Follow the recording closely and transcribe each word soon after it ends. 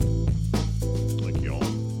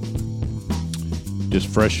Just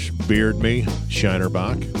fresh beard me,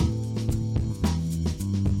 Shinerbach.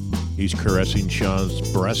 He's caressing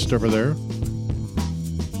Sean's breast over there.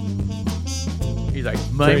 He's like,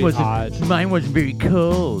 Very odd. mine wasn't very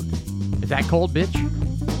cold. Is that cold, bitch?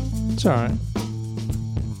 It's all right.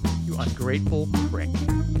 You ungrateful prick.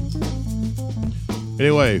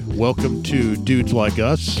 Anyway, welcome to Dudes Like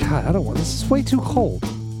Us. God, I don't want this. Is way too cold.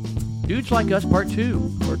 Dudes Like Us Part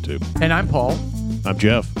 2. Part 2. And I'm Paul. I'm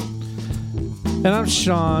Jeff. And I'm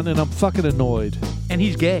Sean, and I'm fucking annoyed. And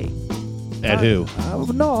he's gay. At who?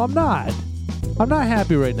 No, I'm not. I'm not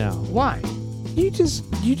happy right now. Why? You just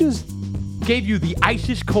Gave you the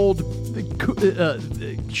icest cold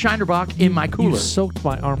Shinerbach in my cooler. You soaked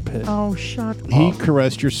my armpit. Oh, shut He up.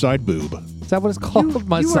 caressed your side boob. Is that what it's called?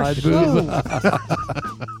 My you are side boob.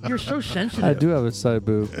 You're so sensitive. I do have a side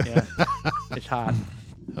boob. Yeah. It's hot.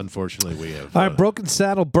 Unfortunately, we have. All right, Broken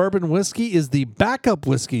Saddle Bourbon Whiskey is the backup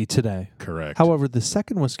whiskey today. Correct. However, the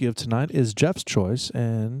second whiskey of tonight is Jeff's choice,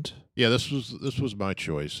 and Yeah, this was my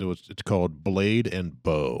choice. So it's called Blade and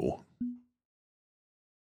Bow.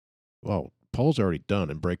 Well, Paul's already done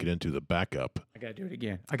and break it into the backup. I got to do it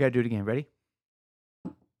again. Ready?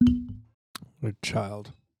 a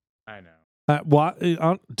child. I know.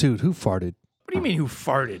 Dude, who farted? What do you mean who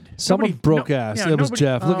farted? Someone broke ass. It was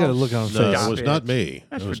Jeff. Look at it. Look on his No, face. it was not me.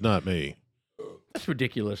 That's It was not me. That's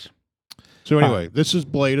ridiculous. So anyway, this is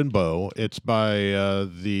Blade and Bow. It's by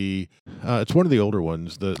it's one of the older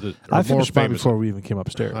ones. The I more finished mine famous. before we even came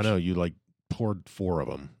upstairs. I know you poured 4 of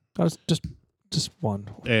them. I was just one.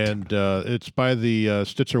 And it's by the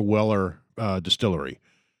Stitzer Weller distillery.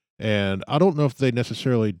 And I don't know if they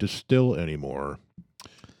necessarily distill anymore,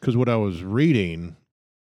 because what I was reading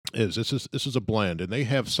is this is a blend, and they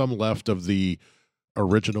have some left of the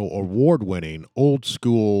original award-winning old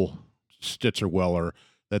school Stitzer Weller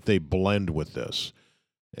that they blend with this.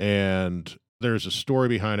 And there's a story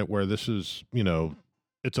behind it where this is,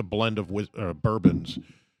 it's a blend of bourbons,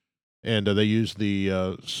 and they use the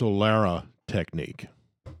Solera technique,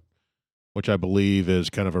 which I believe is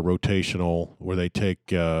kind of a rotational where they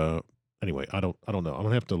take. Anyway, I don't know. I'm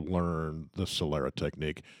gonna have to learn the Solera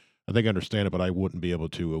technique. I think I understand it, but I wouldn't be able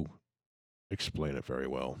to explain it very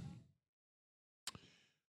well.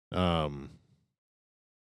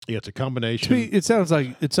 Yeah, it's a combination. To me, it sounds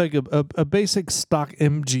like it's like a basic stock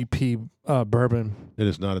MGP bourbon. It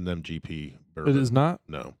is not an MGP bourbon. It is not?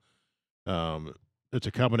 No. It's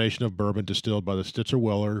a combination of bourbon distilled by the Stitzer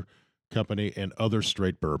Weller Company and other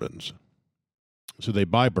straight bourbons. So they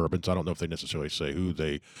buy bourbons. I don't know if they necessarily say who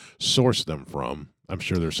they source them from. I'm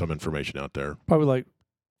sure there's some information out there. Probably like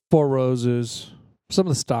Four Roses, some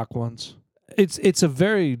of the stock ones. It's a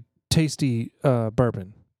very tasty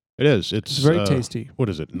bourbon. It is. It's very tasty. What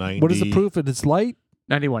is it? 90. What is the proof? And it's light.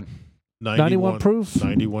 91. 91 proof.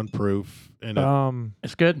 91 proof. And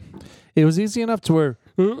It's good. It was easy enough to where.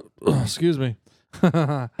 Excuse me.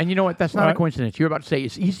 And you know what? That's not a coincidence. You're about to say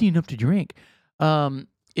it's easy enough to drink.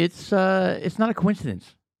 It's not a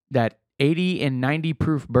coincidence that 80 and 90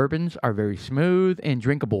 proof bourbons are very smooth and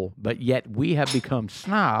drinkable, but yet we have become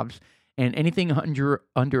snobs, and anything under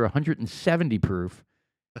 170 proof,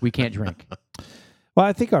 we can't drink. Well,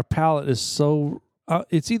 I think our palate is so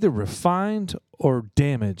it's either refined or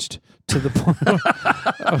damaged to the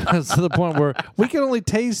point where we can only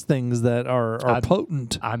taste things that are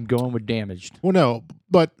potent. I'm going with damaged. well, no,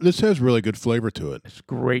 but this has really good flavor to it. It's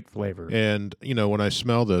great flavor. And, when I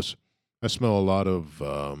smell this, I smell a lot of,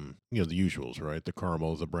 the usuals, right? The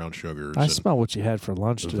caramels, the brown sugars. I smell what you had for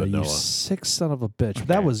lunch today, vanilla. you sick son of a bitch. Okay.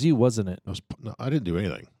 That was you, wasn't it? No, I didn't do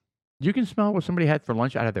anything. You can smell what somebody had for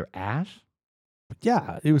lunch out of their ass?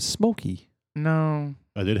 Yeah, it was smoky No.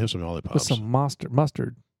 I did have some lollipops. with some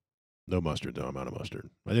mustard. No mustard, though. I'm out of mustard.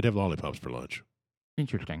 I did have lollipops for lunch,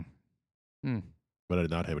 Interesting. but I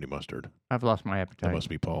did not have any mustard. I've lost my That appetite. must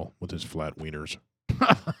be Paul with his flat wieners.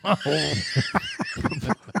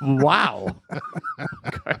 Wow.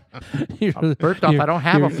 Your- First off, your- I don't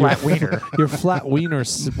have your- a flat wiener. Your flat wiener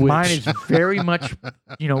switch. Mine is very much,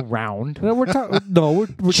 round. No, we're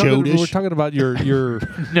talking about your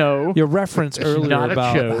No. reference earlier not a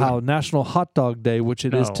about chode. how National Hot Dog Day, which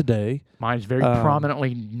it is No. today. Mine's very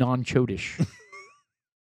prominently non-chodish.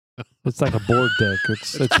 It's like a board deck.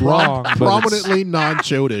 It's long, but Prominently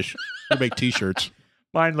non-chodish. We make T-shirts.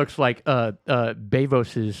 Mine looks like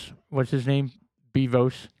Bezos's, what's his name?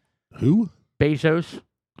 Bezos. Who? Bezos.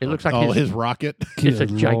 It looks like his rocket. Good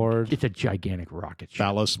it's Lord. it's a gigantic rocket ship.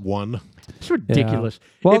 Phallus 1. It's ridiculous.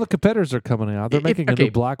 Well, If- the competitors are coming out. They're if- making a okay.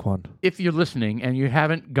 new black one. If you're listening and you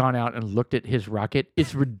haven't gone out and looked at his rocket,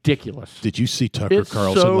 it's ridiculous. Did you see Tucker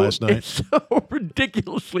Carlson last night? It's so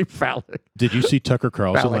ridiculously phallic. Did you see Tucker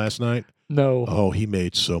Carlson Phallic. last night? No. Oh, he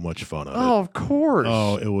made so much fun of it. Oh, of course.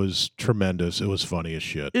 Oh, it was tremendous. It was funny as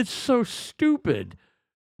shit. It's so stupid.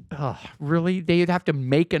 Oh, really? They'd have to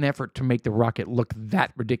make an effort to make the rocket look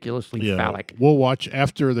that ridiculously phallic. We'll watch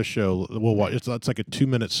after the show. We'll watch. It's like a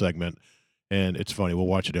 2-minute segment, and it's funny. We'll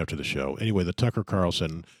watch it after the show. Anyway, the Tucker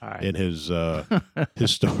Carlson in his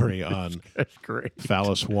story on That's great.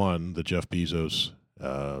 Phallus One, the Jeff Bezos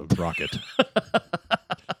rocket.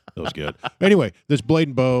 That was good. Anyway, this Blade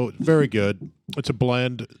and Bow, very good. It's a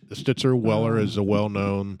blend. Stitzer Weller is a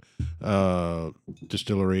well-known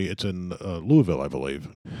distillery. It's in Louisville, I believe.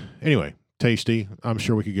 Anyway, tasty. I'm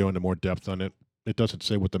sure we could go into more depth on it. It doesn't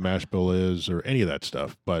say what the mash bill is or any of that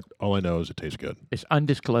stuff, but all I know is it tastes good. It's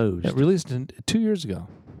undisclosed. It released 2 years ago.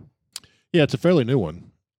 Yeah, it's a fairly new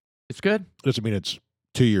one. It's good. Doesn't mean it's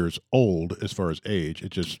 2 years old as far as age.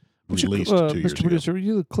 It just released 2 years Mr. ago. Producer,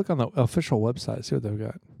 you click on the official website, see what they've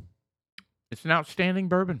got. It's an outstanding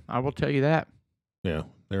bourbon. I will tell you that. Yeah,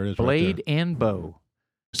 there it is. Blade right there. and Bow.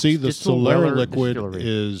 See, the Stitzel Solera Weller liquid Distillery.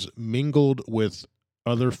 is mingled with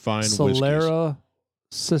other fine whiskeys. Solera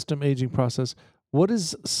system aging process. What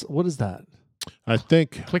is that? I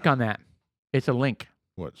think. Click on that. It's a link.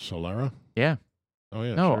 What, Solera? Yeah. Oh,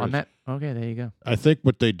 yeah. No, sure on is. that. Okay, there you go. I think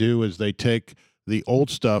what they do is they take the old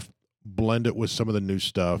stuff, blend it with some of the new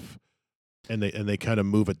stuff, and they kind of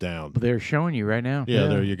move it down. They're showing you right now. Yeah, Yeah.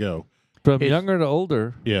 there you go. From It's- younger to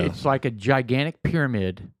older. Yeah. It's like a gigantic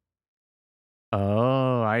pyramid.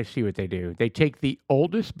 Oh, I see what they do. They take the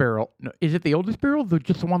oldest barrel. No, is it the oldest barrel?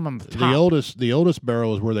 Just the one on the top. The oldest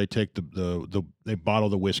barrel is where they take they bottle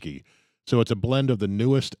the whiskey. So it's a blend of the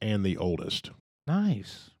newest and the oldest.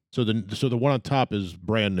 Nice. So the one on top is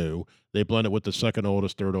brand new. They blend it with the second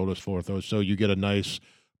oldest, third oldest, fourth oldest. So you get a nice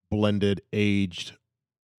blended aged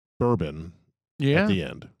bourbon Yeah. at the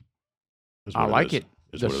end. Is I what like is. it.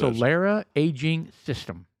 Is The what it is. Solera aging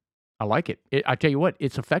system. I like it. I tell you what,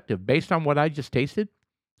 it's effective. Based on what I just tasted,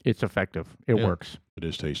 it's effective. It Yeah. works. It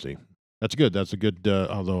is tasty. That's good. That's a good.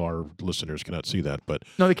 Although our listeners cannot see that, but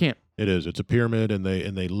No, they can't. it is. It's a pyramid, and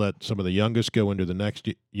they let some of the youngest go into the next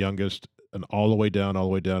youngest, and all the way down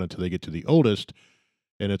until they get to the oldest,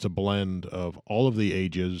 and it's a blend of all of the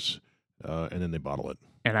ages, and then they bottle it.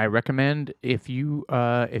 And I recommend if you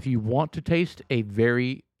want to taste a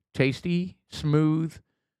very tasty, smooth,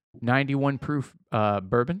 91 proof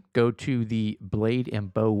bourbon, go to the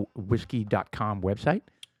bladeandbowwhiskey.com website.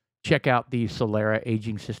 Check out the Solera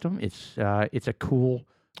aging system. It's a cool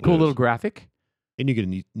It little is. graphic. And you get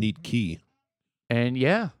a neat key. And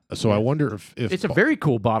yeah, So I wonder if it's a very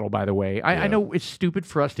cool bottle, by the way. I Yeah. know it's stupid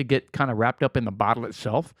for us to get kind of wrapped up in the bottle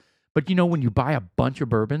itself, but you know, when you buy a bunch of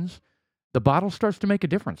bourbons, the bottle starts to make a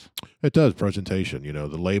difference. it does presentation. You know,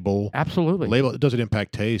 the label. Absolutely. Label, it doesn't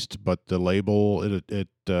impact taste, but the label, it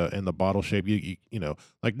and the bottle shape. You know,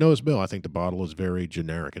 like Noah's Mill. I think the bottle is very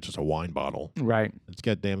generic. It's just a wine bottle. Right. It's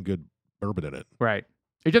got damn good bourbon in it. Right.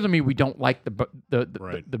 It doesn't mean we don't like the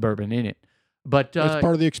Right. the bourbon in it, but It's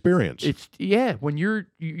part of the experience. it's when you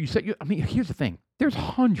say I mean, here's the thing: there's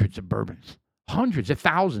hundreds of bourbons, hundreds of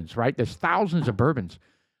thousands, right? There's thousands of bourbons.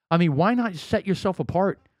 I mean, why not set yourself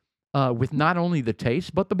apart with not only the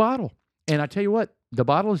taste but the bottle? And I tell you what, the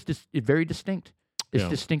bottle is just very distinct. It's Yeah.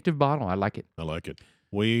 a distinctive bottle. I like it. I like it.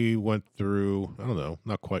 We went through, I don't know,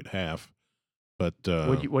 not quite half, but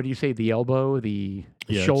What do you say? The elbow, the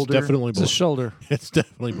yeah, shoulder. It's definitely It's below, a shoulder. it's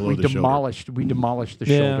definitely below we the shoulder. demolished. We demolished the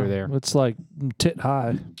shoulder there. It's like tit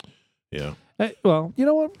high. Yeah, Hey, well, you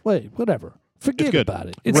know what? Wait, whatever. Forget good. about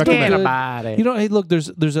it. It's still Forget good. about it. You know, hey, look, there's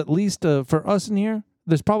at least for us in here,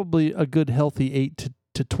 there's probably a good healthy 8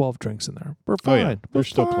 to 12 drinks in there. We're Oh, fine. yeah. We're There's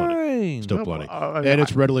still plenty. fine. still plenty, and and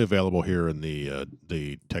it's readily available here in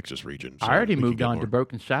the Texas region. So I already we can moved get on more. to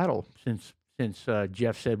Broken Saddle since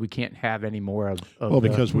Jeff said we can't have any more of Well, the-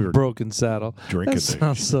 because we were Broken saddle. drinking. That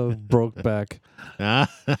sounds so broke back.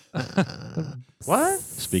 what?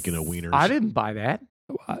 Speaking of wieners, I didn't buy that.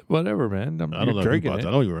 Whatever, man. I don't know. Who drinking bought it. that.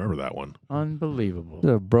 I don't even remember that one. Unbelievable.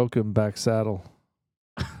 The broken back saddle.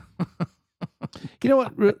 You know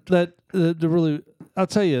what? The really, I'll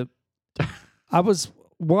tell you. I was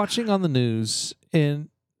watching on the news, and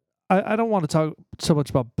I don't want to talk so much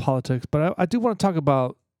about politics, but I do want to talk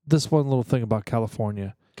about this one little thing about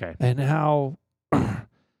California. Okay. And how they have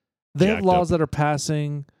Jacked laws up. that are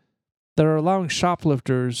passing that are allowing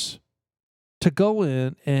shoplifters to go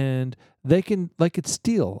in and they could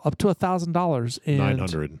steal up to $1,000 and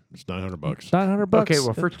 900. It's $900. $900. Okay.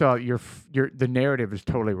 Well, first off, the narrative is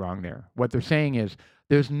totally wrong there. What they're saying is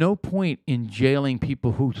there's no point in jailing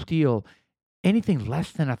people who steal anything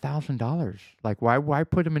less than $1,000. Like, why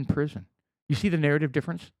put them in prison? You see the narrative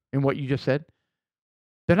difference in what you just said?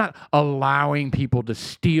 They're not allowing people to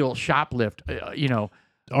steal, shoplift.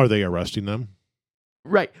 Are they arresting them?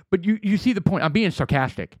 Right. But you see the point. I'm being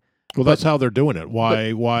sarcastic. Well, that's how they're doing it.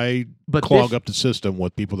 Why but clog up the system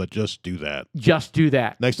with people that just do that? Just do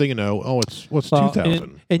that. Next thing you know, it's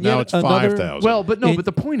 2,000. and now yet it's another- 5,000. Well, but no. But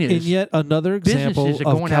the point is, And yet another example businesses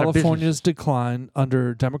are of going out of California's decline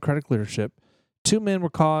under Democratic leadership. 2 men were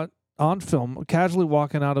caught on film casually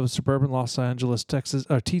walking out of a suburban Los Angeles, Texas,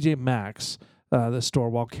 TJ Maxx, the store,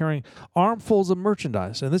 while carrying armfuls of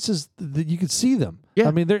merchandise. And this is, you can see them. Yeah.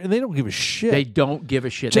 I mean, they don't give a shit. they don't give a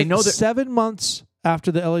shit. Just They know that 7 months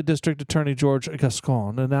after the LA District Attorney George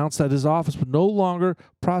Gascon announced that his office would no longer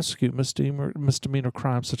prosecute misdemeanor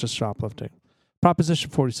crimes such as shoplifting.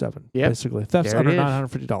 Proposition 47, Yep. basically. Thefts There it under is.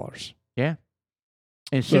 $950.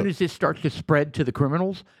 And as soon as it starts to spread to the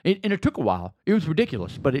criminals, and it took a while. It was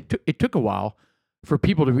ridiculous, but it took a while for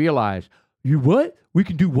people to realize, we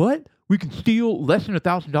can do what? We can steal less than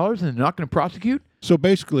 $1,000 and they're not going to prosecute? so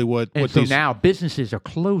basically, what And so these now businesses are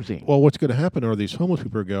closing. well, what's going to happen are these homeless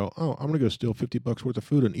people go, oh, I'm going to go steal $50 worth of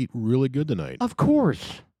food and eat really good tonight. Of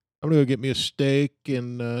course. I'm going to go get me a steak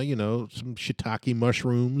and some shiitake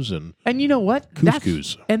mushrooms and And you know what?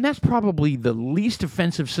 couscous. That's probably the least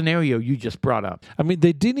offensive scenario you just brought up. I mean,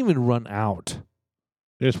 they didn't even run out.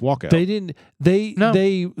 They just walk out. They didn't. They No.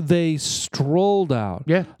 they strolled out.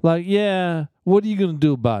 Yeah. Like, yeah, what are you going to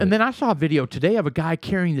do about it? And then I saw a video today of a guy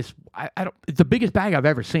carrying this. I don't. It's the biggest bag I've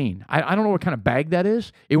ever seen. I don't know what kind of bag that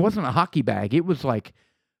is. It wasn't a hockey bag. It was like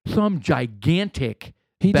some gigantic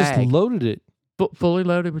he bag, just loaded it. fully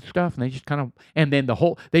loaded with stuff, and they just kind of. And then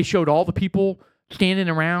they showed all the people standing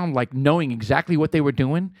around, like knowing exactly what they were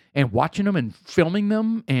doing and watching them and filming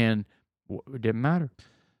them, and it didn't matter.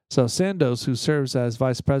 So Sandoz, who serves as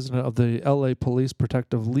vice president of the LA Police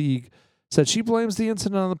Protective League, said she blames the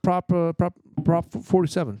incident on the Prop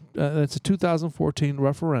 47. It's a 2014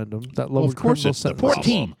 referendum that lowered of course criminal it's the sentences.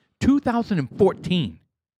 14, 2014.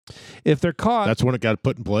 If they're caught, That's when it got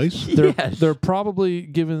put in place. they're probably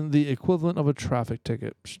given the equivalent of a traffic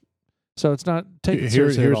ticket. So it's not taken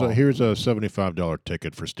seriously at all. Here's a $75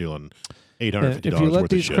 ticket for stealing $850 If you let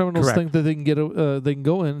worth these of shit. criminals Correct. think that they can they can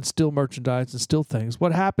go in and steal merchandise and steal things,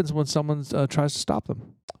 what happens when someone tries to stop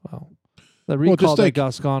them? Well, the Well, recall just that think-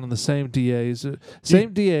 Gascon and the same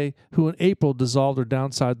DA who in April dissolved or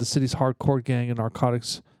downsized the city's hardcore gang and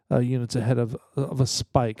narcotics units ahead of a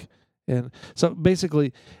spike. And so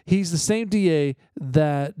basically, he's the same DA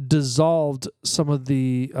that dissolved some of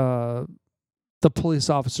the police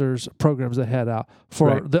officers' programs they had out for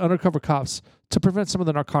Right. the undercover cops to prevent some of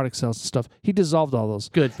the narcotic sales and stuff. He dissolved all those.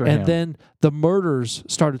 Good for And him. then the murders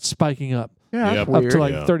started spiking up, yeah, Yep. that's up weird. to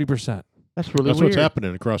like Yeah. 30%. That's really That's weird. what's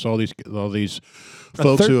happening across all these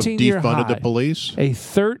folks who have 13-year defunded the high. police. A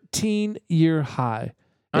 13-year high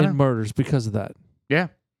I know. in murders because of that. Yeah.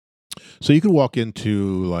 So you could walk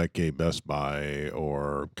into like a Best Buy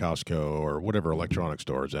or Costco or whatever electronic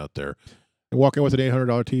store is out there and walk in with an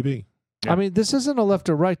 $800 TV. Yeah. I mean, this isn't a left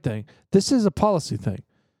or right thing. This is a policy thing.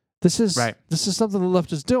 This is Right. This is something the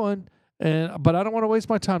left is doing, but I don't want to waste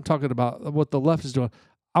my time talking about what the left is doing.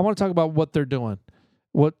 I want to talk about what they're doing.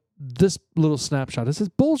 What this little snapshot. This is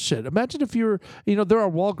bullshit. Imagine if there are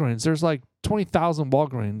Walgreens. There's like 20,000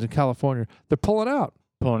 Walgreens in California. They're pulling out.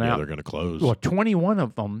 Pulling Yeah, out. they're going to close. Well, 21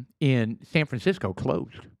 of them in San Francisco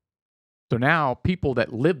closed. So now people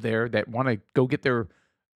that live there that want to go get their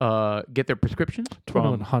prescriptions from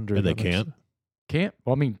 2,100. And they of them. can't.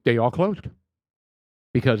 Well, I mean, they all closed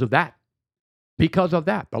because of that. Because of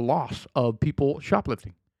that, the loss of people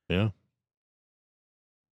shoplifting. Yeah.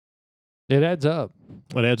 It adds up.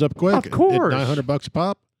 It adds up quick. Of course. $900 a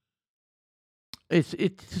pop. It's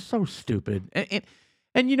so stupid.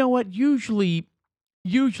 And you know what? Usually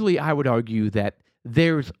I would argue that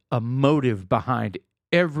there's a motive behind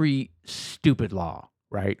every stupid law,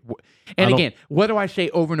 right? And again, what do I say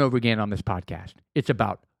over and over again on this podcast? It's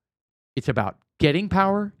about getting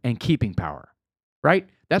power and keeping power, right?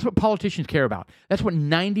 That's what politicians care about. That's what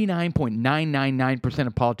 99.999%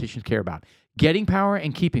 of politicians care about. Getting power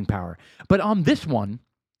and keeping power. But on this one,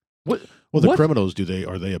 Well, the what- criminals,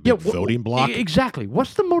 are they a big voting block? Exactly.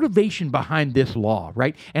 What's the motivation behind this law,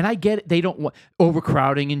 right? And I get it. They don't want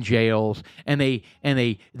overcrowding in jails, and they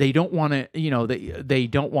don't want to, they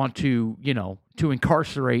don't want to, to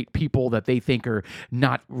incarcerate people that they think are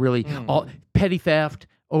not really all petty theft.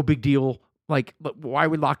 Oh, big deal. Like, why are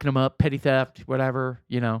we locking them up? Petty theft, whatever,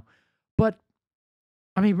 But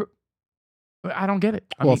I mean, I don't get it.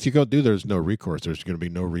 I mean, If you go do, there's no recourse. There's going to be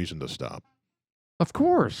no reason to stop. of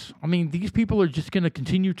course. I mean, these people are just going to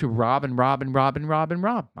continue to rob and rob and rob and rob and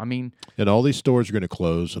rob. I mean, And all these stores are going to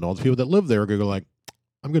close, and all the people that live there are going to go like,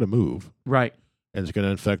 I'm going to move. right. and it's going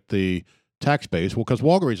to affect the tax base. Well, because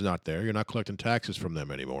Walgreens is not there, you're not collecting taxes from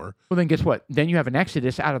them anymore. Well, then guess what? Then you have an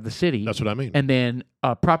exodus out of the city. That's what I mean. And then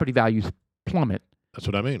property values plummet. That's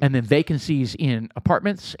what I mean. And then vacancies in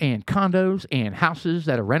apartments and condos and houses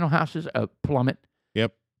that are rental houses plummet.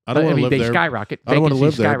 Yep. I don't want to live they there. Skyrocket. I don't want to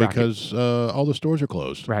live Vacancies there skyrocket. because all the stores are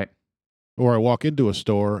closed. Right. Or I walk into a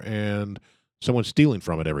store and someone's stealing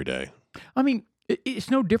from it every day. I mean, it's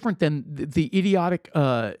no different than the idiotic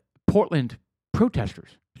Portland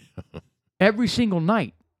protesters. Every single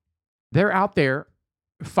night, they're out there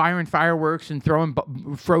firing fireworks and throwing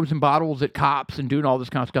frozen bottles at cops and doing all this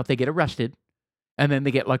kind of stuff. They get arrested, and then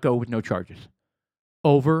they get let go with no charges.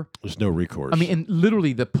 There's no recourse. I mean, and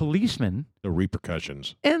literally the policemen. No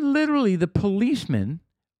repercussions. And literally the policemen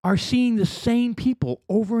are seeing the same people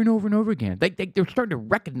over and over and over again. They're starting to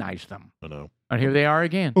recognize them. I know. And here they are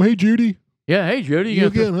again. Oh, hey, Judy. Yeah, hey, Judy. You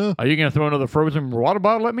again, huh? Are you going to throw another frozen water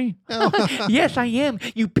bottle at me? Yes, I am,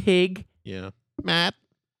 you pig. Yeah. Matt.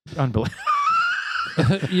 Unbelievable.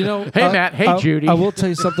 Hey, Matt. Hey, Judy. I will tell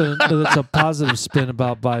you something that's a positive spin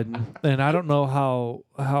about Biden, and I don't know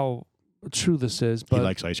how true this is, but He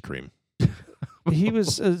likes ice cream. he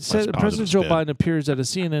was said positive President Joe spin. Biden appears at a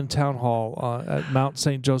CNN town hall at Mount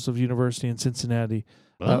St. Joseph University in Cincinnati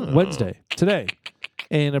Wednesday, today.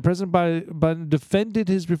 And President Biden defended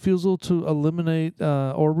his refusal to eliminate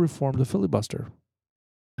or reform the filibuster.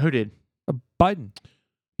 Who did? Biden.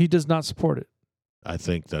 He does not support it. I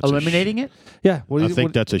think that's Eliminating it? Yeah. I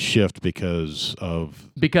think that's a shift because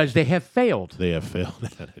they have failed. they have failed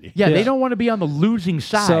at it. Yeah, they don't want to be on the losing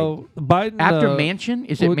side. So Biden After Manchin,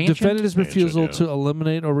 is it Manchin? defended his refusal Manchin, to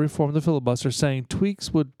eliminate or reform the filibuster, saying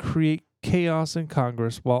tweaks would create chaos in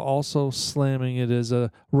Congress while also slamming it as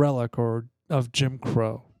a relic of Jim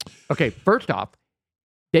Crow. Okay, first off,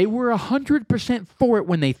 they were 100% for it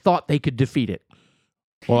when they thought they could defeat it.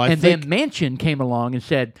 Well, Then Manchin came along and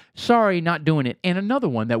said, sorry, not doing it. And another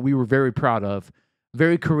one that we were very proud of,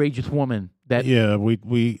 very courageous woman that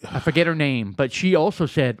we I forget her name, but she also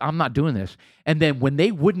said, I'm not doing this. And then when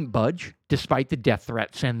they wouldn't budge, despite the death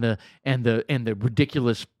threats and the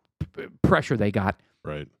ridiculous pressure they got,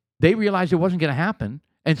 right. they realized it wasn't going to happen.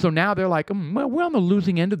 And so now they're like, well, we're on the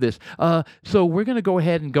losing end of this. So we're going to go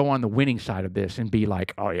ahead and go on the winning side of this and be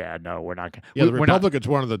like, oh, yeah, no, we're not going to. Yeah, the Republicans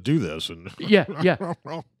wanted to do this. And Yeah.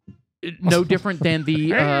 No different than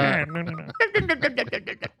the.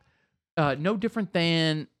 No different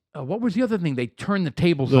than. What was the other thing? They turned the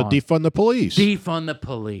tables on. defund the police. Defund the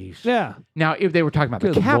police. Yeah. Now, if they were talking about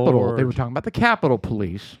the Good Capitol, Lord. they were talking about the Capitol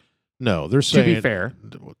Police. No, they're saying. To be fair.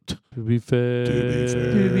 To be fair.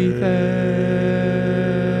 To be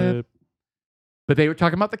fair. But they were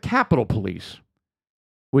talking about the Capitol Police,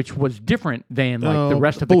 which was different than like the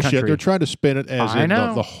rest of the bullshit. country. They're trying to spin it as I in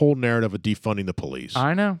know. the whole narrative of defunding the police.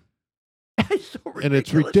 I know. It's so ridiculous. And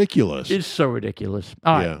it's ridiculous. It's so ridiculous.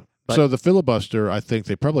 All right. Yeah. but- So the filibuster, I think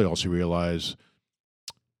they probably also realize,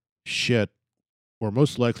 shit, we're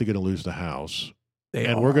most likely going to lose the House.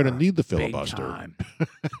 And we're going to need the Big filibuster. time.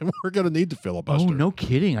 We're going to need the filibuster. Oh, no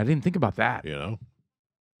kidding. I didn't think about that. You know?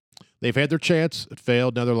 They've had their chance. It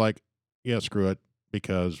failed. Now they're like, yeah, screw it,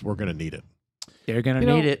 because we're going to need it. They're going to You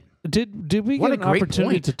know, need it. Did we What get a an great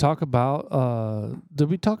opportunity point. to talk about did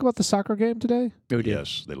we talk about the soccer game today?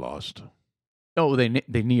 Yes, they lost. Oh, they kneeled.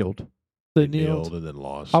 They Kneeled kneeled. and then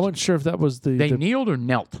lost. I wasn't sure if that was the They kneeled or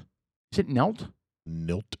knelt? Is it knelt?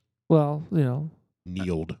 Knelt. well, you know,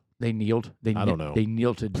 Kneeled. They kneeled. They I don't know. They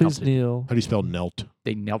knelt to please knelt. kneel. How do you spell knelt?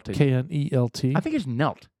 They knelt. KNELT. I think it's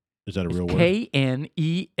knelt. Is that a real word?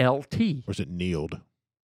 KNELT. Or is it kneeled?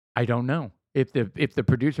 I don't know. If the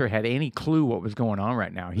producer had any clue what was going on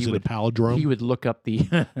right now, Is he it would a palindrome? he would look up the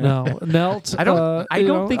No, knelt. I don't you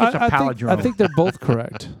don't know, think it's a I think- palindrome. I think they're both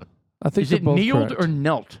correct. I think Is they're it both kneeled correct. or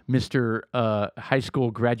knelt, Mr. High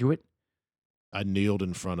School graduate? I kneeled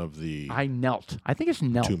in front of the I knelt. I think it's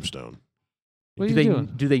knelt. tombstone. What are Do you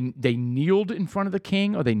they doing? they kneeled in front of the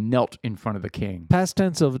king or they knelt in front of the king? Past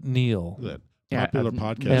tense of kneel That Yeah, popular and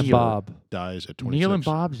podcast and Neil. Bob. dies at 26. Neil and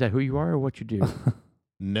Bob, is that who you are or what you do?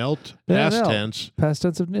 Knelt, Yeah, past knelt. tense. Past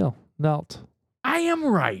tense of kneel. Knelt. I am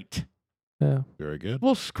right. Yeah. Very good.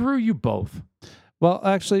 Well, screw you both. Well,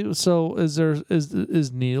 actually, so is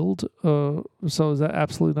kneeled? So is that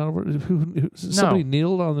absolutely not a word? Somebody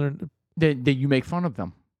kneeled on their. Then you make fun of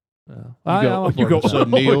them. Yeah. You go- So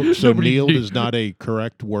kneeled, Nobody kneeled did. is not a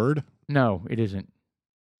correct word? No, it isn't.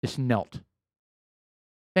 It's knelt.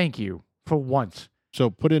 Thank you for once. So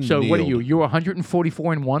put in So kneeled. what are you? You're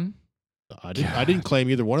 144 and 1? I didn't claim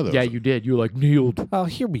either one of those. Yeah, you did. You were like kneeled. Oh,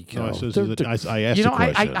 here we go. No, I asked You know,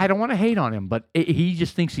 the question. I don't want to hate on him, but he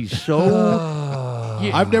just thinks he's so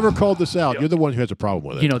I've never called this out. You're the one who has a problem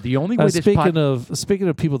with it. You know, the only way this speaking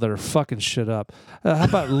of people that are fucking shit up, how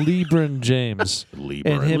about LeBron James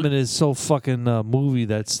and him and his so fucking movie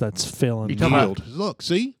that's failing? You talking Yield. Look,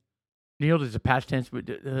 see? Neil is a past tense, but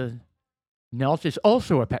Nels is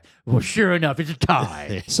also a past. Well, sure enough, it's a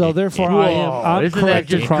tie. So therefore, I'm isn't that correct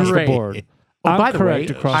just across great? the board. Oh, I'm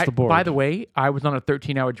correct across the board. By the way, I was on a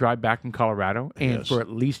 13-hour drive back from Colorado, and for at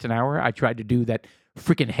least an hour, I tried to do that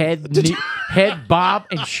freaking head bob,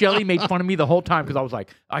 and Shelly made fun of me the whole time because I was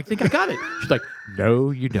like, I think I got it. She's like,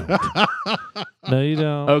 no, you don't. No, you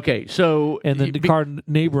don't. Okay, so... And then the car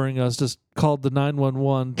neighboring us just called the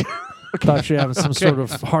 911. Thought she having some sort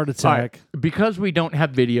of heart attack. Right. Because we don't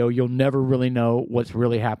have video, you'll never really know what's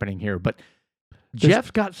really happening here, but...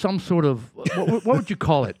 Jeff's got some sort of what would you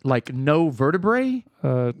call it? Like no vertebrae?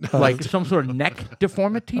 Like some sort of neck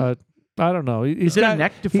deformity? I don't know. Is it a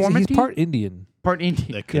neck deformity? He's part Indian. Part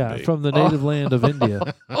Indian. Yeah, from the native land of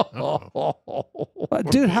India.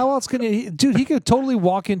 Dude, how else can he? Dude, he could totally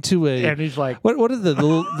walk into a. And he's like, what are what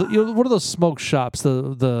are those smoke shops?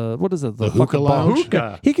 The what is it? The hookah lounge.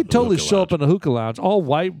 Hookah. He could totally show up in a hookah lounge, all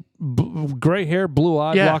white, gray hair, blue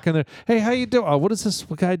eyes, walk in there. Hey, how you doing? Oh, what is this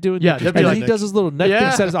guy doing? Yeah, and then he does his little neck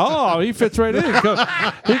thing. Says, "Oh, he fits right in. He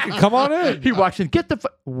can come on in." He walks in. Get the.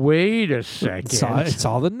 Wait a second. It's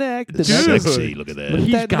all the neck. The sexy. Look at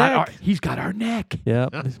that. He's got our neck.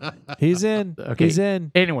 Yep. He's in. Okay. He's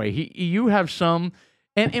in. Anyway, you have some,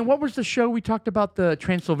 and what was the show we talked about? The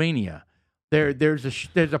Transylvania. There's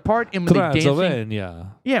a part in when they're dancing.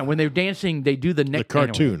 Yeah, when they're dancing, they do the neck. The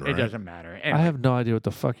cartoon, anyway, right? It doesn't matter. Anyway. I have no idea what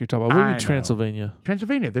the fuck you're talking about. What do you mean Transylvania?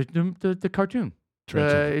 Transylvania. The cartoon.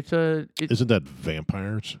 Isn't that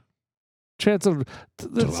vampires?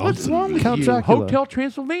 What's wrong with you? Dracula. Hotel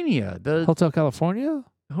Transylvania. The Hotel California.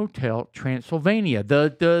 Hotel Transylvania.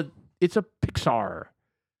 It's a Pixar.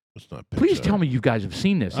 It's not Pixar. Please tell me you guys have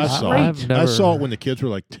seen this. I saw it when the kids were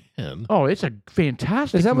like 10. Oh, it's a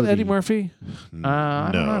fantastic Is that movie. with Eddie Murphy? I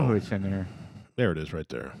don't know who it's in there. There it is right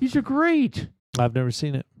there. These are great. I've never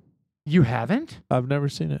seen it. You haven't? I've never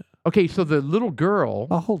seen it. Okay, so the little girl...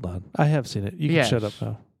 Oh, hold on. I have seen it. You can shut up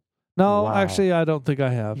now. No, actually, I don't think I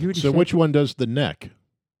have. So which one does the neck?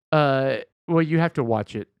 Well, you have to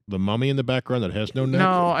watch it. The mummy in the background that has no neck?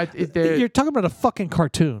 No, you're talking about a fucking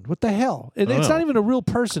cartoon. What the hell? It's not even a real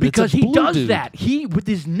person. Because it's a he does dude. that. With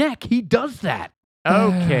his neck, he does that.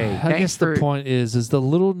 Okay. I guess the point is the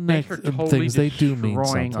little neck things, they do mean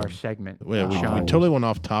something. Our segment. Well, we totally went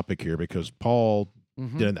off topic here because Paul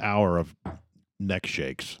did an hour of neck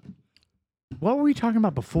shakes. What were we talking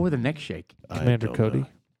about before the neck shake? Commander Cody?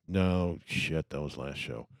 No, shit. That was last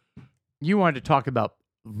show. You wanted to talk about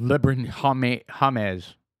LeBron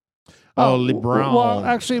James. Oh, LeBron. Well,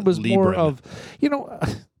 actually, it was more of,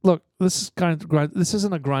 look, this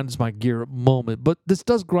isn't a grinds my gear moment, but this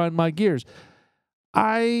does grind my gears.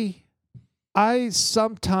 I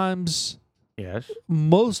sometimes,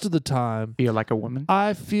 most of the time, feel like a woman.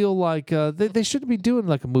 I feel like they shouldn't be doing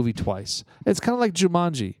like a movie twice. It's kind of like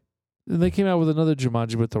Jumanji. And they came out with another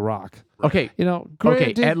Jumanji with The Rock. Okay.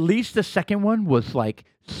 Granted, at least the second one was like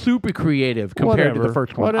super creative compared to the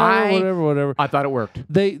first one. Whatever. I thought it worked.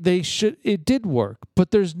 It did work,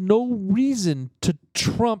 but there's no reason to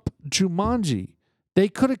trump Jumanji. They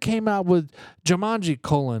could have came out with Jumanji :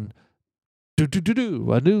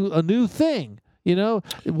 a new thing.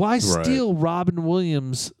 Why steal Robin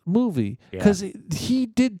Williams' movie? Because he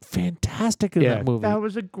did fantastic in that movie. That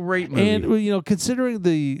was a great movie. And considering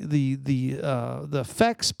the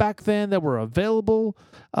effects back then that were available,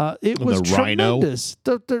 it was tremendous.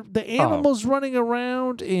 The animals running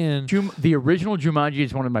around and the original Jumanji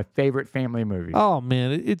is one of my favorite family movies. Oh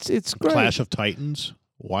man, it's great. Clash of Titans.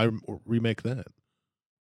 Why remake that?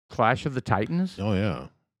 Clash of the Titans. Oh yeah.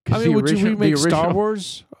 Would you remake Star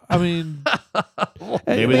Wars?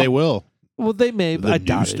 Maybe they will. Well, they may. The I new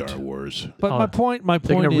doubt Star Wars. But my point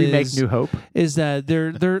remake New Hope. Is that they're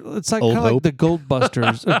it's like kind of like the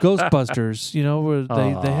Ghostbusters, where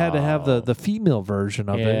they had to have the female version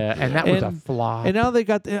of it. Yeah, and that was a flop. And now they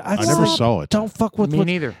got. I never saw it. Don't fuck with me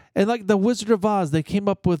neither. And like the Wizard of Oz, they came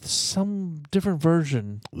up with some different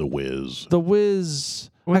version. The Wiz.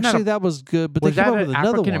 Actually, that was good, but they came up with another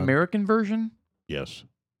one. African American version? Yes.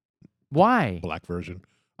 Why? Black version.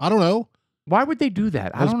 I don't know. Why would they do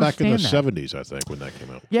that? That was back in the 70s, I think, when that came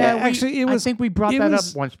out. Yeah, actually, I think we brought that up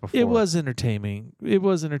once before. It was entertaining.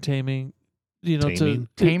 Taming?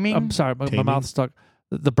 I'm sorry, my mouth's stuck.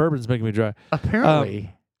 The bourbon's making me dry.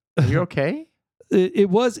 Apparently. Are you okay? It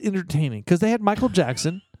was entertaining because they had Michael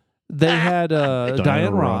Jackson. They had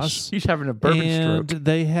Diane Ross. He's having a bourbon stroke. And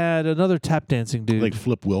they had another tap dancing dude. Like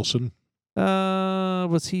Flip Wilson.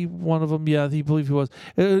 Was he one of them? Yeah, I believe he was.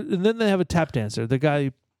 And then they have a tap dancer. The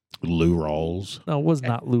guy, Lou Rawls. no, it was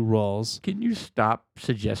not Lou Rawls. Can you stop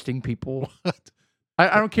suggesting people?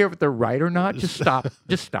 I don't care if they're right or not. Just stop.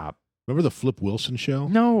 Just stop. Remember the Flip Wilson show?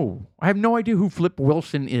 No, I have no idea who Flip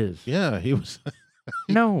Wilson is. Yeah, he was.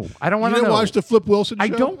 No, I don't want You to didn't know. watch the Flip Wilson show? I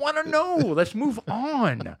don't want to know. Let's move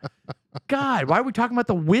on. God, why are we talking about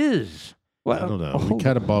the Whiz? I don't know. We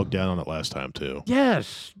kind of bogged down on it last time too.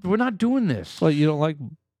 Yes, we're not doing this. Well, you don't like.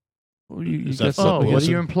 Is got that Oh, Flip what are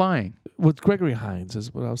Wilson? you implying? with Gregory Hines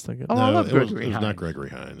is what I was thinking. Oh, I love it was, Gregory it was Hines. not Gregory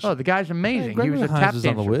Hines. Oh, the guy's amazing. Hey, Gregory he was a Hines tap was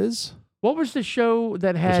dancer. on the Whiz. What was the show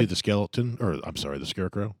that was had? he the skeleton? Or I'm sorry, the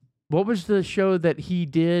scarecrow? What was the show that he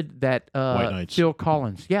did that White Knights. Phil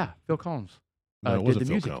Collins? Yeah, Phil Collins. No, it did wasn't the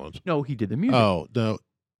Phil music. Collins. No, he did the music. Oh no,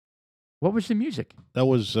 What was the music? that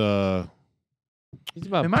was. He's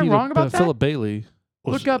about Am I wrong about that? Philip Bailey.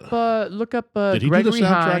 was- Look up Did he Gregory do the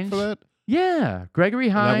soundtrack Hines. for that? Yeah, Gregory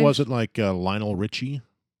And Hines. that wasn't like Lionel Richie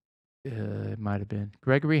It might have been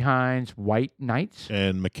Gregory Hines, White Knights,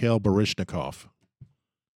 and Mikhail Baryshnikov.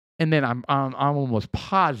 and then I'm almost I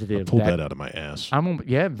positive pulled that out of my ass.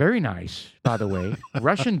 yeah, very nice, by the way,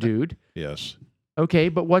 Russian dude. Yes. Okay,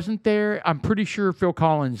 but wasn't there? I'm pretty sure Phil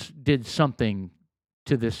Collins did something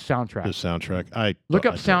to this soundtrack. The soundtrack. Look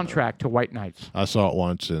up I don't know. soundtrack to White Knights. I saw it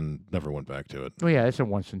once and never went back to it. Oh yeah, it's a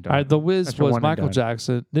once and done. All right, the Whiz That's a was one and Michael done.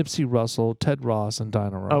 Jackson, Nipsey Russell, Ted Ross, and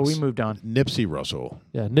Dinah Ross. Oh, we moved on. Nipsey Russell.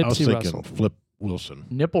 Yeah, I was Nipsey thinking Russell. Flip Wilson.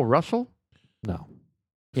 Nipple Russell. No.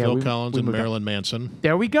 Yeah, Phil we- Collins we and moved on. Marilyn Manson.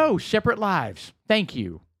 There we go. Separate lives. Thank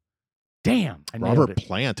you. Damn, I nailed Robert it.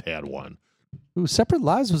 Plant had one. Ooh, Separate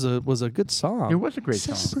Lives was a good song. It was a great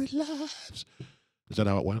song. Separate lives. Is that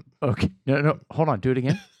how it went? Okay, no, hold on. Do it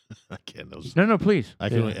again. I can't. Those, No, please. I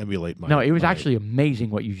can Yeah. only emulate my. No, it was my- actually amazing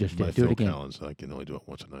what you just my did. Do Phil it again. Collins. I can only do it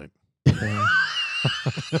once a night.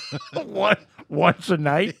 Once a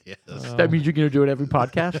night. Yes. That means you're going to do it every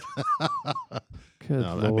podcast. Good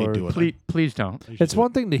No, I may Lord. do it. Please don't. You should It's do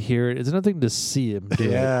one thing to hear it; it's another thing to see him do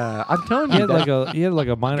it. Yeah, I'm telling He you, had like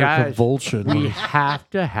a minor Guys, convulsion. we have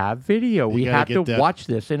to have video. We gotta have get to that- watch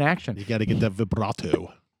this in it. action. You got to get that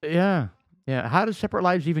vibrato. Yeah. How does Separate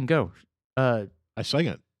Lives even go? I sang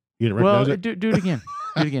it. You didn't Well, recognize it? do it again.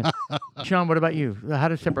 Do it again. Sean, what about you? How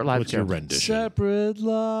does Separate Lives What's go? your rendition? Separate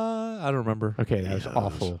Lives. I don't remember. Okay, that was Yes.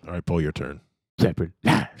 awful. All right, pull your turn. Separate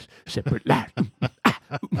lives. Separate lives.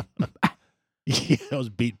 Yeah, that was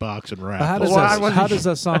beatbox and rap. How does Well, I that? wasn't How sure. does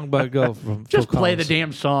that song go from? Just Phil play the Collins?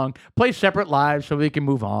 damn song. Play Separate Lives so we can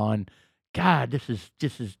move on. God, this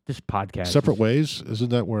podcast. Separate Ways? Isn't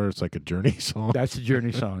that where it's like a journey song? That's the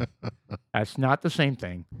Journey song. That's not the same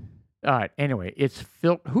thing. All right. Anyway, it's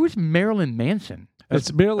Phil. Who's Marilyn Manson?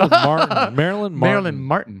 It's Marilyn Martin. Marilyn Martin. Marilyn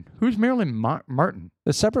Martin. Who's Marilyn Martin?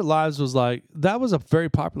 The Separate Lives was like that was a very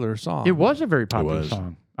popular song. It was a very popular was.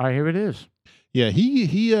 song. All right, here it is. Yeah, he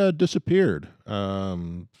disappeared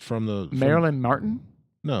from the... from- Marilyn Martin?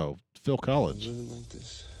 No, Phil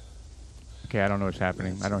Collins. Okay, I don't know what's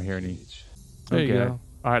happening. I don't hear any. There you Okay. go.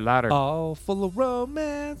 All right, louder. All full of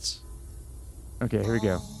romance. Okay, here we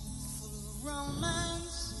go.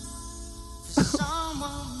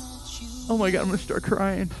 Oh my God, I'm going to start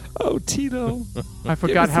crying. Oh, Tito. I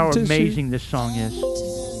forgot me how some tissue. amazing this song is.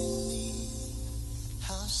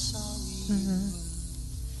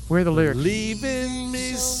 Where are the lyrics? Leaving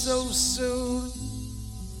me so soon.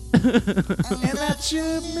 And that you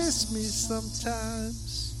miss me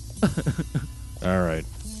sometimes. All right.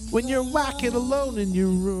 When you're whacking alone in your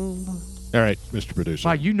room. All right, Mr. Producer.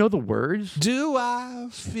 Wow, you know the words? Do I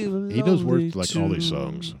feel He knows lonely words like all these too?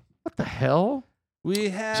 songs. What the hell? We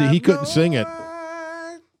have See, he couldn't no sing it.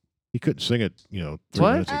 right. He couldn't sing it, 3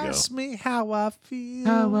 What? minutes ago. Ask me how I feel.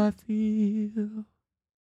 How I feel.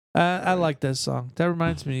 I like that song. That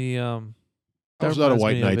reminds me. I that was not a reminds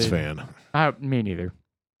White me of Knights a- fan. Me neither.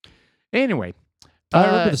 Anyway. I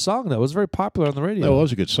remember the song though. It was very popular on the radio. No, it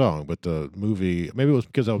was a good song, but the movie, maybe it was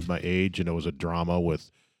because I was my age and it was a drama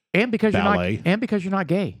with, And because ballet. you're not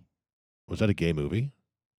gay. was that a gay movie?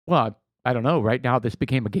 Well, I don't know. Right now, this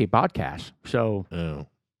became a gay podcast, so Oh.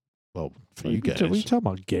 Well, for What you are guys. What are you talking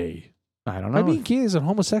about? Gay? I don't know. I mean, gay isn't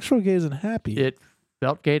homosexual. Gay isn't happy. it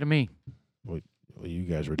felt gay to me. Well, you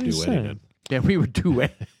guys were What are you duetting saying? it. Yeah, we were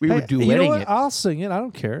duet. We Hey, were you know duetting what? it. I'll sing it. I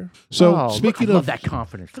don't care. So, Oh, speaking look, I love of that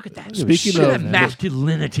confidence. Look at that. Speaking Look at of- that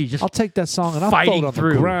masculinity, just I'll take that song and I'll Fighting throw it on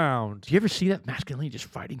through. the ground. do you ever see that masculinity just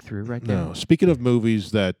fighting through right there? No, speaking of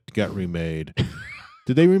movies that got remade,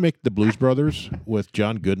 did they remake The Blues Brothers with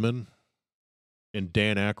John Goodman and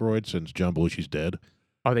Dan Aykroyd since John Belushi's dead?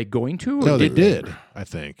 Are they going to? Or No, they did did, I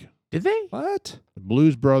think. Did they? What? The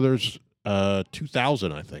Blues Brothers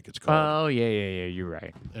 2000, I think it's called. Oh yeah. You're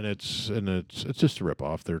right. And it's just a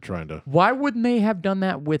ripoff. They're trying to. Why wouldn't they have done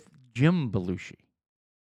that with Jim Belushi?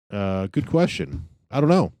 Good question. I don't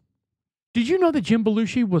know. Did you know that Jim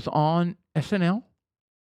Belushi was on SNL?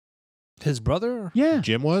 His brother? Yeah.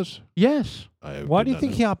 Jim was. Yes. Why do you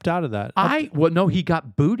think he opted out of that? No, he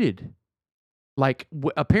got booted. Like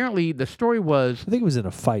apparently the story was I think it was in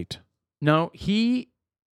a fight. no, he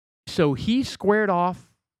squared off.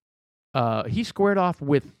 He squared off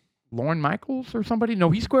with Lorne Michaels or somebody. No,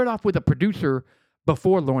 he squared off with a producer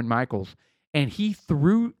before Lorne Michaels, and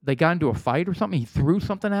they got into a fight or something. He threw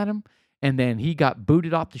something at him, and then he got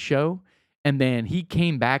booted off the show. And then he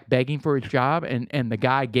came back begging for his job, and the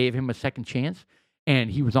guy gave him a second chance, and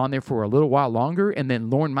he was on there for a little while longer. And then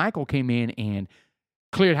Lorne Michael came in and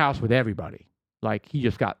cleared house with everybody. Like he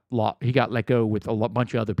just got let go with a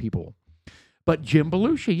bunch of other people. But Jim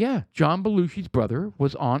Belushi, yeah, John Belushi's brother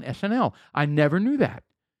was on SNL. I never knew that.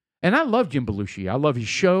 And I love Jim Belushi. I love his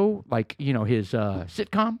show, like, his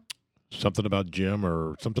sitcom. Something about Jim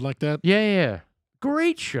or something like that. Yeah.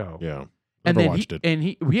 Great show. Yeah. And Never then watched it. And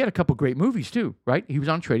he had a couple great movies too, right? He was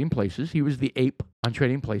on Trading Places. He was the ape on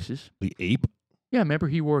Trading Places. The ape? Yeah, remember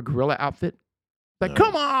he wore a gorilla outfit? Like, No.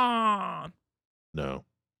 come on! No.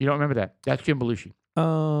 You don't remember that? That's Jim Belushi.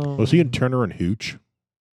 Was he in Turner and Hooch? Or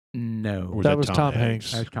No. was That was Tom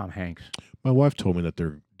Hanks. That was Tom Hanks. My wife told me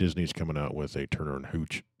that Disney's coming out with a Turner and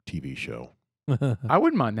Hooch TV show. I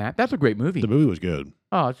wouldn't mind that. That's a great movie. The movie was good.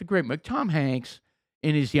 Oh, it's a great movie. Tom Hanks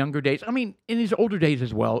in his younger days. I mean, in his older days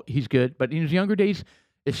as well, he's good. But in his younger days,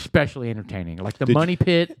 especially entertaining. Like The Money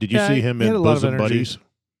Pit. Did you Yeah, see him he had in a lot of Bosom energy. Buddies?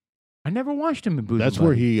 I never watched him in Bosom That's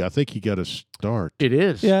where Buddies. I think he got a start. It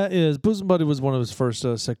is. Yeah, it is. Bosom Buddy was one of his first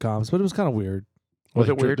sitcoms, but it was kind of weird. Was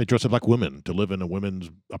They it weird? They dressed up like women to live in a women's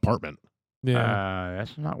apartment. Yeah.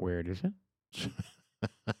 That's not weird, is it?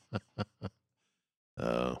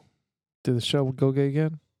 Oh. Did the show go gay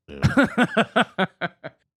again? Yeah.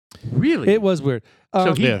 Really? It was weird.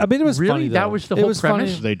 So he- I mean, it was really? funny. That though. was the It whole was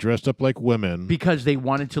premise? funny. They dressed up like women because they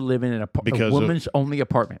wanted to live in a Because of- woman's only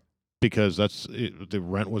apartment. because the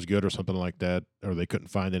rent was good or something like that, or they couldn't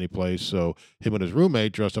find any place. So him and his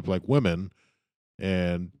roommate dressed up like women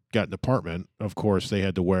and got an apartment. Of course, they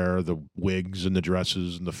had to wear the wigs and the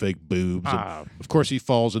dresses and the fake boobs. And Ah, of course, he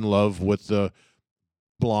falls in love with the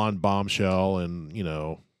blonde bombshell and,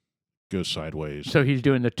 goes sideways. so he's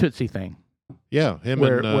doing the Tootsie thing. Yeah, him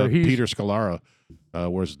where and he's- Peter Scalara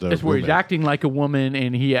was the That's where he's roommate. acting like a woman,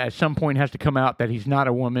 and he at some point has to come out that he's not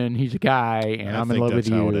a woman, he's a guy, and I I'm in think love that's with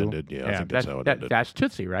you. how it ended. Yeah, I think that's how it ended. That's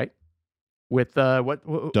Tootsie, right? With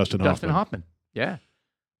what Dustin Hoffman. Yeah,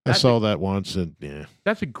 I saw that once, and yeah.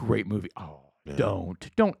 that's a great movie. Oh, Yeah. don't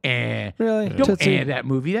Really? Yeah. don't Tootsie? add that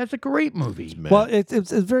movie. That's a great movie. It's mad. Well,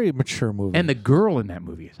 it's a very mature movie. And the girl in that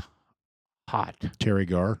movie is hot. Terry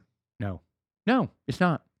Garr. No, it's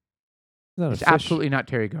not. Is that a It's fish? absolutely not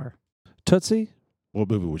Terry Garr. Tootsie. What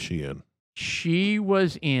movie was she in? She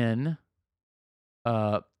was in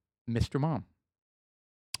Mr. Mom.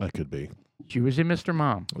 That could be. She was in Mr.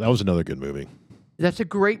 Mom. That was another good movie. That's a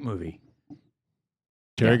great movie.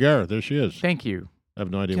 Terry Yeah. Garr. There she is. Thank you. I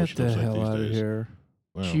have no idea what Get she looks the like hell these out of days. here.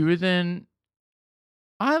 Wow. She was in.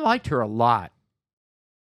 I liked her a lot,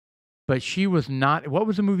 but she was not. What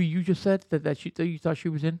was the movie you just said that you thought she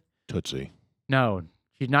was in? Tootsie. No,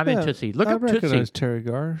 she's not in Yeah, Tootsie. Look I up Tootsie. recognize Terry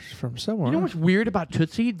Garr from somewhere. You know what's weird about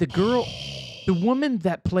Tootsie? The woman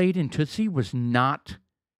that played in Tootsie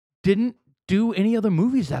didn't do any other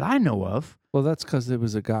movies that I know of. Well, that's because it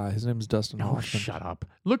was a guy. His name is Dustin Oh, Hoffman. shut up.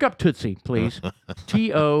 Look up Tootsie, please.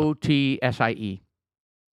 Totsie.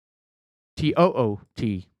 Toot.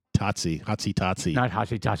 Tootsie. Hotsy Tootsie. Not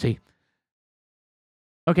Hotsie Totsie.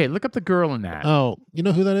 Okay, look up the girl in that. Oh, you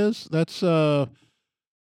know who that is? That's That's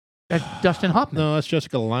Dustin Hoffman. no, that's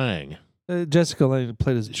Jessica Lange. Jessica Lange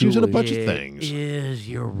played as She was in a Julie. bunch of things.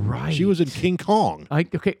 You're right. She was in King Kong. I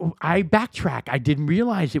backtrack. I didn't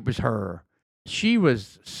realize it was her. She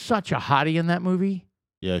was such a hottie in that movie.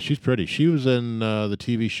 Yeah, she's pretty. She was in the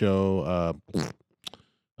TV show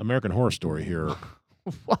American Horror Story here.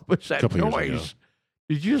 What was that Couple years ago. noise?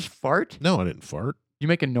 Did you just fart? No, I didn't fart. You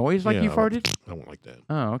make a noise like Yeah, you farted? I won't like that.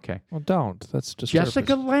 Oh, okay. Well, don't. That's just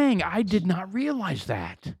Jessica Lange. I did not realize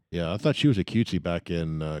that. Yeah, I thought she was a cutesy back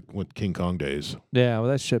in with King Kong days. Yeah, well,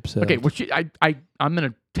 that ship sailed. Okay, well, I'm going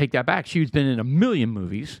to take that back. She's been in a million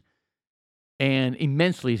movies and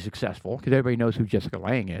immensely successful because everybody knows who Jessica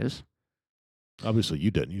Lange is. Obviously, you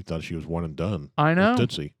didn't. You thought she was one and done. I know. With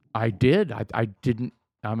Tootsie. I did. I didn't.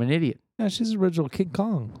 I'm an idiot. Yeah, she's the original King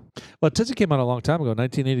Kong. Well, Tootsie came out a long time ago,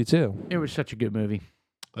 1982. It was such a good movie.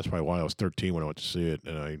 That's probably why I was 13 when I went to see it,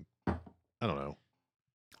 and I don't know.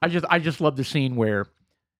 I just love the scene where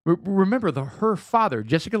remember her father,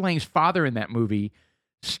 Jessica Lange's father in that movie,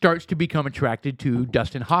 starts to become attracted to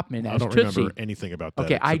Dustin Hoffman as I don't Tootsie. remember anything about that.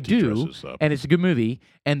 Okay, I except he do, dresses up. and it's a good movie.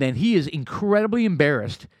 And then he is incredibly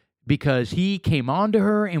embarrassed because he came on to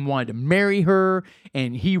her and wanted to marry her,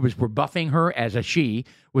 and he was rebuffing her as a she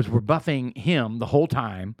was rebuffing him the whole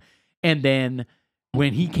time. And then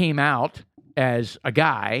when he came out as a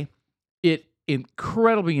guy, it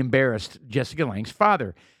incredibly embarrassed Jessica Lange's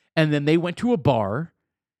father. And then they went to a bar,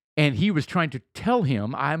 and he was trying to tell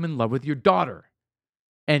him, "I'm in love with your daughter."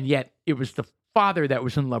 And yet it was the father that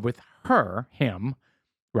was in love with him,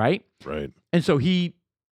 right? Right. And so he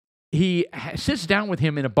sits down with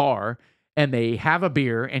him in a bar, and they have a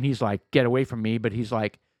beer, and he's like, "Get away from me!" But he's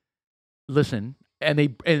like, "Listen," and he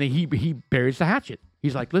buries the hatchet.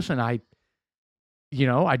 He's like, "Listen, I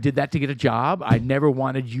did that to get a job. I never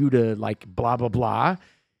wanted you to like blah blah blah,"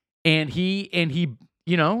 and he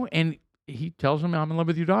tells him, "I'm in love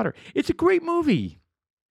with your daughter." It's a great movie.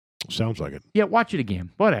 Sounds like it. Yeah, watch it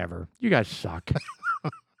again. Whatever. You guys suck.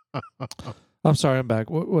 I'm sorry, I'm back.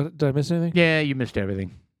 What did I miss anything? Yeah, you missed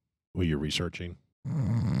everything. Were you researching?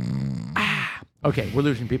 Okay, we're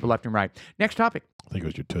losing people left and right. Next topic. I think it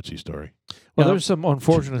was your Tootsie story. Well, No. there's some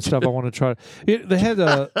unfortunate stuff I want to try. They had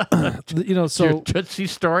Your so Tootsie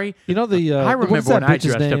story. the I remember what's that when I bitch's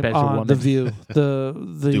dressed up name as a on woman. The View.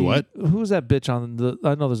 The Do what? Who's that bitch on the?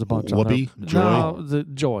 I know there's a bunch on Whoopi? there. Joy? No, the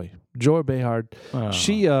Joy Behar.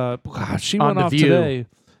 She she On went The off View. today.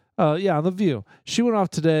 Yeah, on The View. She went off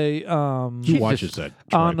today. Who She's watches just- that?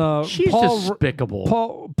 On tribe? She's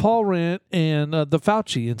despicable. Paul Rant and the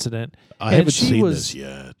Fauci incident. I and haven't she seen was- this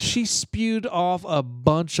yet. She spewed off a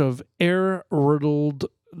bunch of air-riddled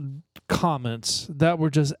comments that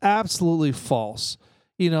were just absolutely false.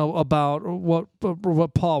 About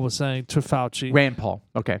what Paul was saying to Fauci. Rand Paul.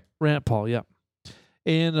 Okay. Rand Paul, yeah.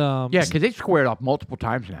 And Yeah, because they squared off multiple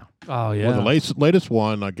times now. oh yeah, Well, the latest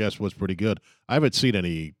one, I guess, was pretty good. I haven't seen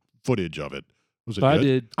any footage of it. Was it I good?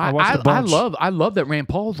 did. I watched a I bunch. love that Rand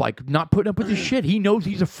Paul's like not putting up with this shit. He knows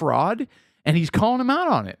he's a fraud, and he's calling him out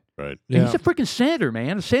on it. Right. And Yeah. he's a freaking senator,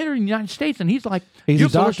 man, a senator in the United States, and he's like, He's "You're a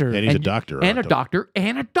full of doctor. And he's a doctor. and a aren't doctor,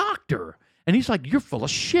 and a doctor," and he's like, "You're full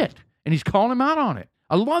of shit," and he's calling him out on it.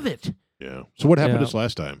 I love it. they? Yeah. So what happened Yeah. this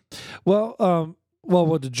last time? Well,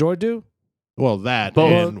 what did Joy do? Well, that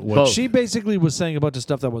Both. and what Both. She basically was saying a bunch of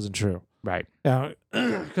stuff that wasn't true. Right. Yeah,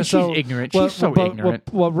 She's ignorant. She's so ignorant.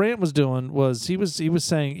 What Rand was doing was he was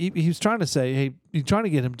saying he was trying to say, hey, he's trying to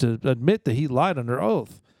get him to admit that he lied under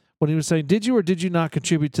oath when he was saying, did you or did you not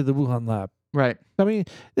contribute to the Wuhan lab? Right. I mean,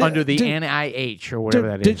 Under the did, NIH or whatever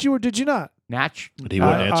that is. did you or did you not? He wouldn't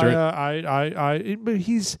answer it. But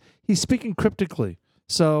he's speaking cryptically,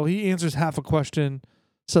 so he answers half a question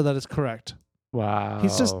so that it's correct. Wow.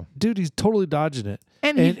 He's just, dude, he's totally dodging it,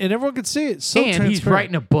 and and everyone can see it. So and he's transparent.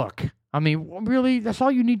 writing a book. I mean, really, that's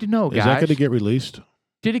all you need to know, Is guys. that going to get released?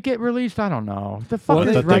 Did it get released? I don't know. The fuck Well, is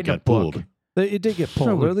I thought that writing a got book? pulled. It did get So pulled,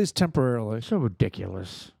 or would- at least temporarily. So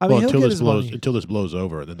ridiculous. I mean, Well, he'll until get this his blows money. until this blows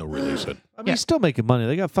over, then they'll release it. I mean, Yeah. he's still making money.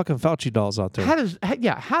 They got fucking Fauci dolls out there. How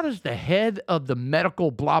does the head of the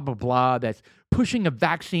medical blah blah blah that's pushing a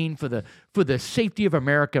vaccine for the safety of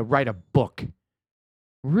America write a book?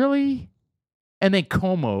 Really? And then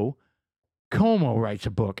Cuomo writes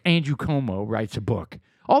a book. Andrew Cuomo writes a book.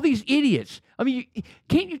 All these idiots. I mean,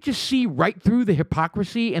 can't you just see right through the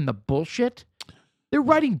hypocrisy and the bullshit? They're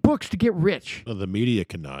writing books to get rich. The media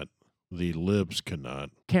cannot. The libs cannot.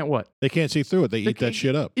 Can't what? They can't see through it. They eat that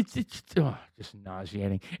shit up. It's just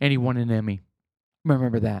nauseating. And he won an Emmy.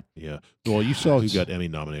 Remember that? Yeah. Well, you saw who got Emmy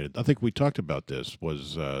nominated. I think we talked about this.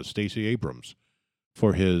 Was Stacey Abrams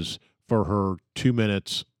for her 2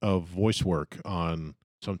 minutes of voice work on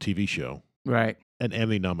some TV show. Right. An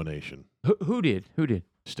Emmy nomination. Who did?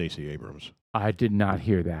 Stacey Abrams. I did not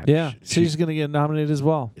hear that. Yeah, She- she's going to get nominated as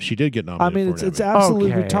well. She did get I nominated. mean, for it's an Emmy.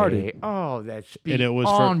 absolutely Okay. retarded. Oh, that's And it was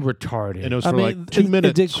beyond retarded. And it was I for mean, like 2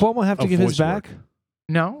 minutes. Did Cuomo have to of give his voice back? work.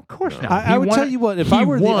 No, of course No. not. I He would won- tell you what. If he I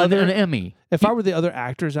were the won other, an Emmy. if I were the other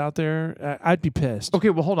actors out there, I'd be pissed. Okay,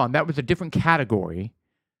 well, hold on. That was a different category,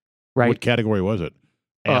 right? What category was it?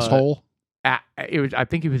 Asshole? It was. I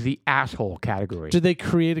think it was the asshole category. Did they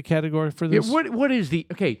create a category for Yeah, this? what is the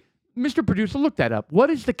okay, Mr. Producer? Look that up. What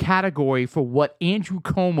is the category for what Andrew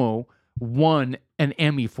Cuomo won an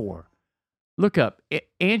Emmy for? Look up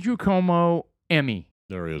Andrew Cuomo Emmy.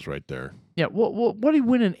 There he is right there. Yeah, what did he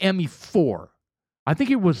win an Emmy for? I think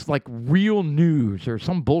it was like Real News or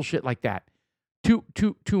some bullshit like that. Two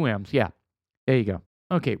M's. Yeah, there you go.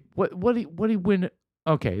 Okay, what did he win?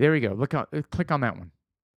 Okay, there we go. Click on that one.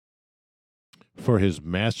 For his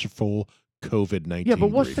masterful COVID-19. Yeah, but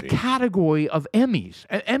what's the briefing. category of Emmys?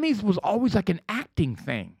 Emmys was always like an acting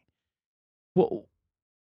thing. Well,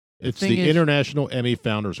 It's thing the is- International Emmy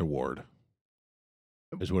Founders Award.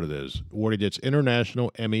 Is what it is. Awarded its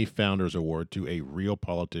International Emmy Founders Award to a real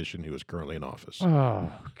politician who is currently in office.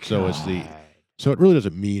 oh, So it's the- God. So it really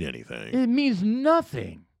doesn't mean anything, It means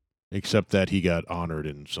nothing. except that he got honored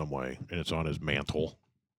in some way, and it's on his mantle.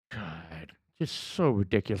 God, just so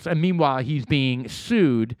ridiculous. And meanwhile, he's being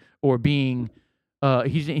sued or being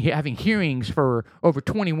he's having hearings for over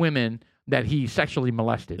 20 women that he sexually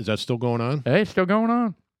molested. Is that still going on? Hey, it's still going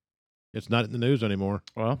on. It's not in the news anymore.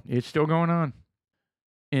 Well, it's still going on.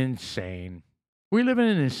 Insane. We live in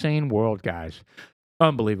an insane world, guys.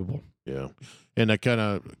 Unbelievable. Yeah, and I kind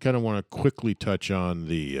of want to quickly touch on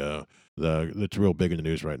the that's real big in the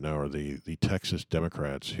news right now are the Texas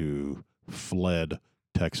Democrats who fled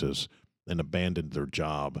Texas and abandoned their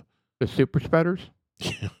job. The super spreaders?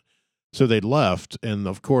 So they left, and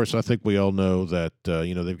of course, I think we all know that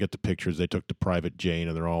they've got the pictures. They took the private jet,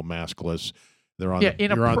 and they're all maskless. They're on Yeah,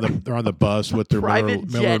 in a they're on the bus with their private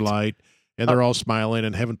Miller jet. Lite, and they're all smiling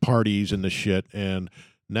and having parties and the shit. And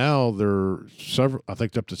now they're several, I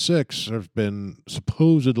think up to 6 have been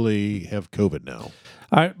supposedly have COVID now.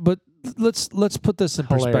 All right, but let's put this in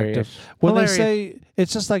perspective. Hilarious. When Hilarious. they say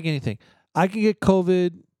it's just like anything, I could get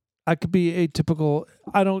COVID, I could be atypical.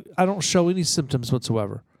 I don't show any symptoms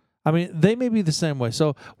whatsoever. I mean, they may be the same way.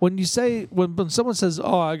 So when you say when someone says,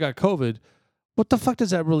 "Oh, I got COVID," what the fuck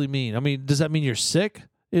does that really mean? I mean, does that mean you're sick?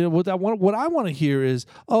 What I want to hear is,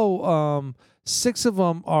 6 of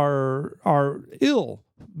them are ill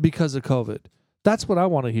because of COVID. That's what I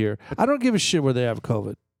want to hear. I don't give a shit where they have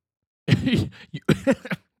COVID.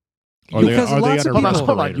 Are they Because lots under of people- Hold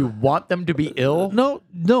on. respirator? You want them to be ill?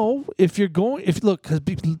 No. If you're going, look,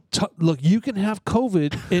 you can have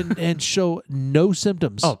COVID and show no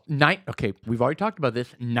symptoms. Okay. We've already talked about this.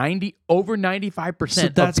 Over 95% so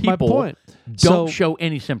that's of people my point. don't show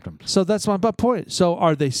any symptoms. So that's my point. So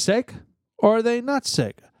are they sick or are they not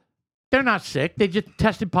sick? They're not sick. They just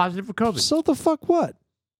tested positive for COVID. So the fuck what?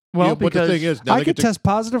 Well, Yeah, but the because thing is, now I they could get to, test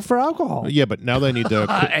positive for alcohol Yeah, but now they need to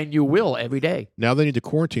and you will every day. now they need to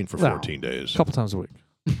quarantine for No. 14 days. a couple times a week.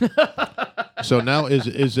 So now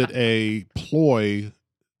is it a ploy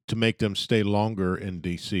to make them stay longer in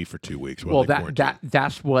DC for 2 weeks? While Well, they quarantine?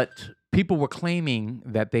 that's what people were claiming,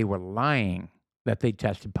 that they were lying that they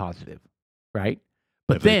tested positive, right?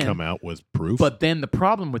 But Have they then come out with proof. But then the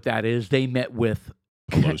problem with that is they met with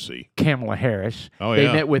Pelosi. Kamala Harris. Oh, They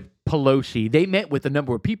yeah. met with Pelosi. They met with a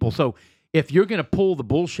number of people. So if you're going to pull the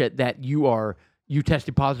bullshit that you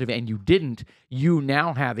tested positive and you didn't, you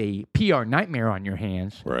now have a PR nightmare on your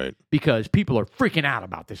hands Right. because people are freaking out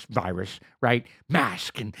about this virus, right?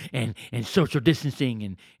 Mask and social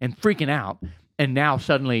distancing and freaking out. And now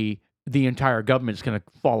suddenly the entire government's going to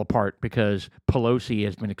fall apart because Pelosi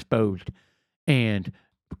has been exposed and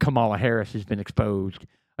Kamala Harris has been exposed.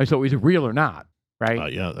 And so is it real or not,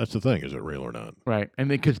 right? Yeah, that's the thing. Is it real or not? Right. And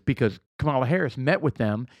because Kamala Harris met with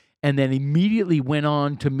them and then immediately went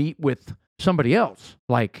on to meet with somebody else.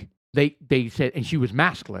 Like they said, and she was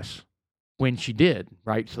maskless when she did,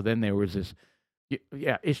 right? So then there was this,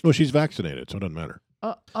 it's, Well, she's vaccinated, so it doesn't matter.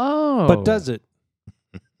 But does it?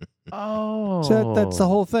 Oh. So that's the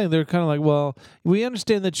whole thing. They're kind of like, well, we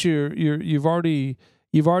understand that you've already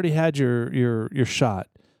had your shot,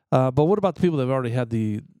 but what about the people that have already had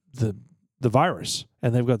the virus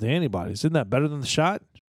and they've got the antibodies? Isn't that better than the shot?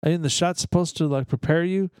 Isn't the shot supposed to like prepare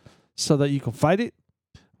you so that you can fight it?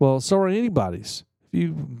 Well, so are antibodies. If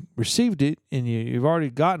you received it and you've already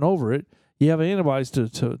gotten over it, you have antibodies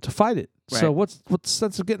to fight it. So Right. what's the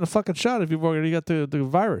sense of getting a fucking shot if you've already got the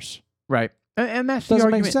virus? Right. And that's Doesn't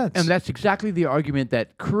the make argument. sense. And that's exactly the argument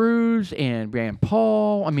that Cruz and Rand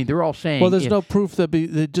Paul, I mean, they're all saying. Well, there's if- no proof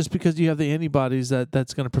that just because you have the antibodies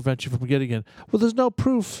that's going to prevent you from getting it. Well, there's no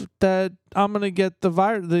proof that I'm going to get the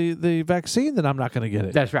vaccine that I'm not going to get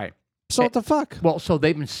it. That's right. So what the fuck? Well, so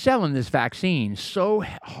they've been selling this vaccine so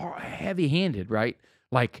heavy-handed, right?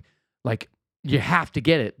 Like you have to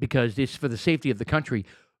get it because it's for the safety of the country,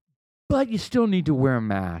 but you still need to wear a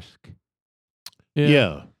mask.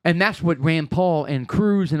 Yeah. And that's what Rand Paul and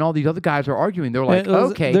Cruz and all these other guys are arguing. They're like,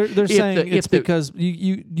 okay, they're if saying the- it's if the- because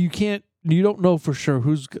you don't know for sure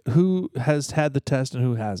who has had the test and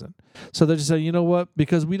who hasn't. So they're just saying, you know what?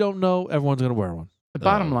 Because we don't know, everyone's going to wear one. the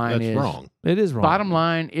bottom line that's is wrong. It is wrong. Bottom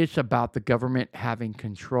line, it's about the government having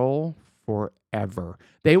control forever.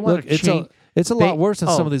 They want Look, to change. it's a lot worse in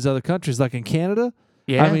some oh. of these other countries, like in Canada.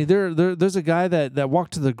 Yeah, I mean, there's a guy that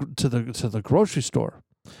walked to the grocery store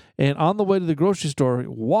And on the way to the grocery store,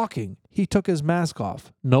 walking, he took his mask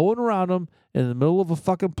off. No one around him in the middle of a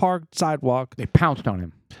fucking park sidewalk. They pounced on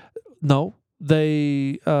him. No,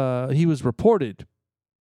 he was reported.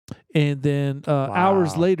 And then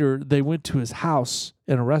hours later, they went to his house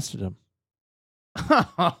and arrested him.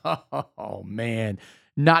 Oh, man.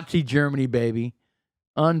 Nazi Germany, baby.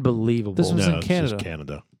 Unbelievable. This was in it's Canada. just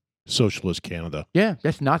Canada. Socialist Canada. Yeah,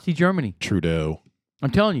 that's Nazi Germany. Trudeau.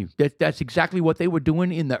 I'm telling you, that's exactly what they were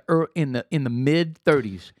doing in the mid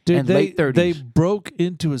 30s Dude, and late 30s. They broke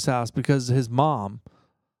into his house because his mom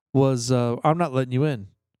was, I'm not letting you in.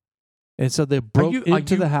 And so they broke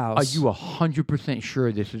into the house. Are you 100%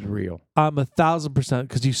 sure this is real? I'm 1,000%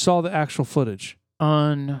 because you saw the actual footage.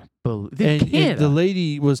 Unbelievable. And the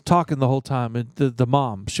lady was talking the whole time. And the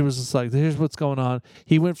mom, she was just like, here's what's going on.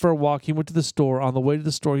 He went for a walk. He went to the store. On the way to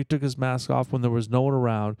the store, he took his mask off when there was no one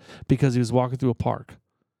around because he was walking through a park.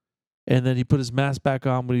 And then he put his mask back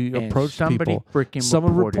on when he approached people.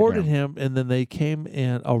 Someone reported him, and then they came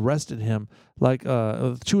and arrested him like 2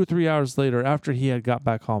 or 3 hours later after he had got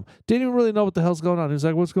back home. Didn't even really know what the hell's going on. He was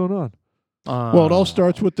like, what's going on? Well, it all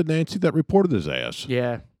starts with the Nancy that reported his ass.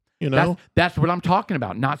 Yeah. You know? That's what I'm talking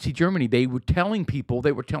about. Nazi Germany. They were telling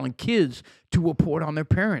kids to report on their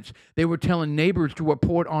parents. They were telling neighbors to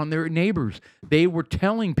report on their neighbors. They were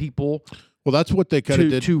telling people Well, that's what they kind of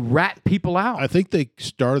did to rat people out. I think they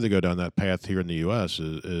started to go down that path here in the U.S.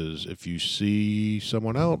 Is if you see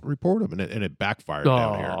someone out, report them, and it backfired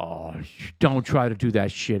down here. Oh, don't try to do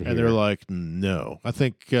that shit here. And they're like, no. I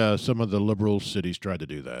think some of the liberal cities tried to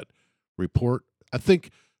do that. Report. I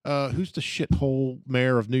think who's the shithole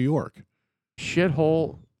mayor of New York?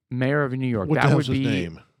 Shithole mayor of New York. What that the would hell's his be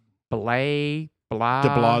name? De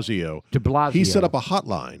Blasio. He set up a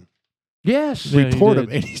hotline. Yes. Yeah, Report he him,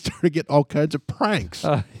 did. and he started getting all kinds of pranks.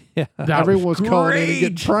 Yeah. Everyone was calling in and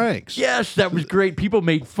getting great. pranks. Yes, that was great. People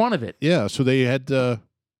made fun of it. Yeah, so they had to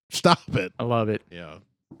stop it. I love it. Yeah,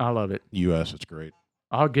 I love it. U.S. It's great.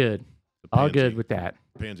 All good. The All pansy- good with that.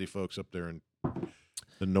 pansy folks up there in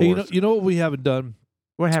the Hey, north. you know what we haven't done?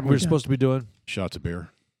 What happened? We were supposed to be doing? Shots of beer.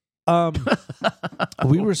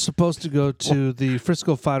 We were supposed to go to the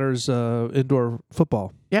Frisco Fighters indoor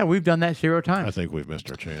football. Yeah, we've done that 0 I times. think we've missed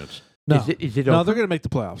our chance. No, Is it no, over? they're going to make the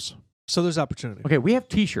playoffs. So there's opportunity. Okay, we have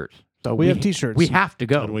T-shirts. So We have T-shirts. We have to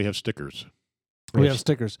go. And we have stickers. We have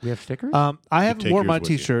stickers. We have stickers. I haven't take worn yours my with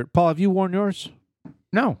you. T-shirt. Paul, have you worn yours?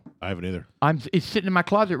 No, I haven't either. it's sitting in my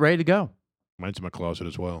closet, ready to go. Mine's in my closet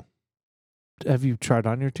as well. Have you tried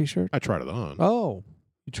on your T-shirt? I tried it on. Oh,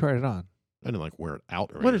 you tried it on. I didn't like wear it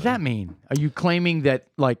out or What does that anything. mean? Are you claiming that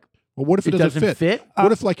like Well, what if it, doesn't doesn't fit?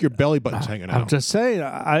 What if like your belly button's hanging out? I'm just saying.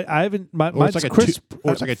 I haven't. Or Mine's it's like crisp.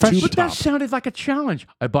 or it's like a fresh- tube But that top. sounded like a challenge.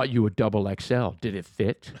 I bought you a double XL. Did it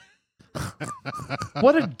fit?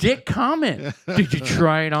 What a dick comment. Did you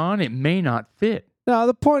try it on? It may not fit. No,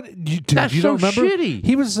 the point. Dude, That's you so don't remember? shitty.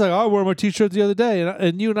 He was like, "I wore my T-shirt the other day,"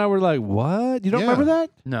 and you and I were like, "What? You don't Yeah. remember that?"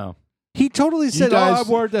 No. He totally said, "Oh, guys- I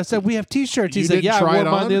wore it." I said, "We have T-shirts." You He's like, didn't "Yeah, I try wore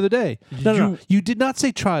it mine on? the other day." No, You- you did not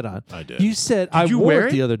say try it on. I did. You said I you wore wear it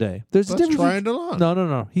it? the other day. There's a Let's difference. try it on.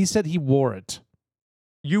 No. He said he wore it.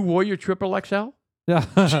 You wore your triple XL?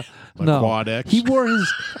 My no, Quad X. he wore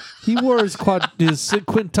his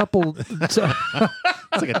quintuple, It's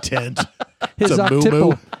like a tent. his It's a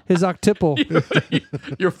moo-moo.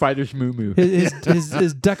 octuple, Your fighter's moo-moo. his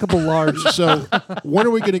decable large. So when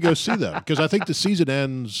are we going to go see them? Because I think the season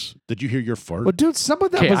ends. Did you hear your fart? Well, dude, some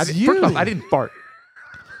of that Okay, was you. first off, I didn't fart.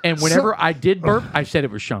 And whenever I did burp, I said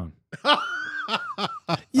it was Sean.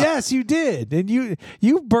 Yes, you did, and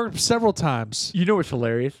you burped several times, You know what's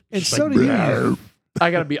hilarious? and so did you.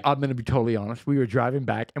 I'm gonna be totally honest. We were driving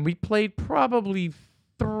back and we played probably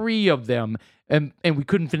 3 of them, and we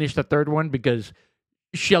couldn't finish the third one because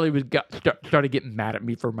Shelly started getting mad at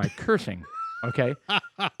me for my cursing. Okay,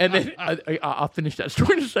 and then I'll finish that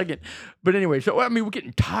story in a second. But anyway, so I mean, we're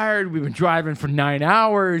getting tired. We've been driving for 9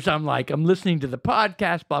 hours. I'm listening to the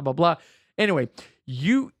podcast, blah blah blah. Anyway,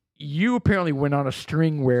 you apparently went on a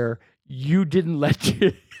string where you didn't let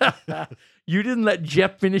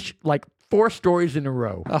Jeff finish like 4 stories in a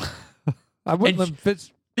row. I wouldn't let him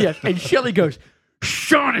fit. Yes, and Shelly goes,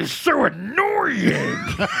 "Sean is so annoying."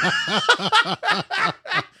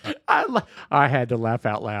 I had to laugh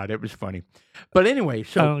out loud. It was funny. But anyway, I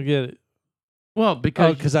so don't get it. well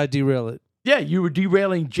because Because I derail it. yeah, you were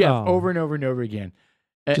derailing Jeff Oh. over and over and over again.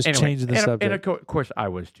 Just changing the subject. And of course, I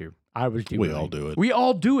was too. I was derailing. We all do it. We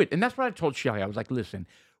all do it, and that's what I told Shelly. I was like, "Listen,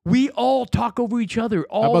 we all talk over each other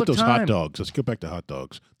all How about the those time, hot dogs? Let's go back to hot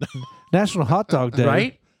dogs. National Hot Dog Day.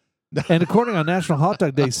 right?" And according on National Hot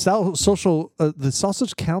Dog Day, the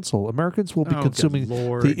Sausage Council, Americans will be Oh, consuming good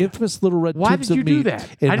Lord. the infamous little red Why tubes did you of do meat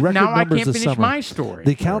that? in record Now I numbers can't this finish summer. my story.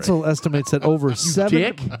 The council estimates that over 7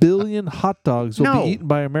 dick. billion hot dogs will No. be eaten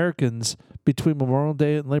by Americans between Memorial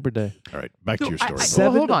Day and Labor Day. All right, back to your story. Well,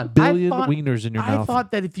 7 hold on. billion I thought- wieners in your I mouth.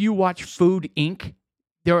 thought that if you watch Food Inc.,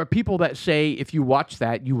 there are people that say if you watch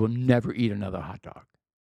that, you will never eat another hot dog.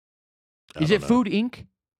 I Is don't it know. Food Inc.?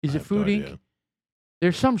 Is I it have no Food Inc.? idea.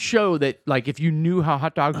 There's some show that, like, if you knew how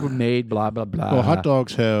hot dogs were made, blah, blah, blah. Well, hot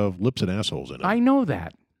dogs have lips and assholes in it. I know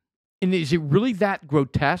that. And is it really that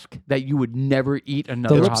grotesque that you would never eat the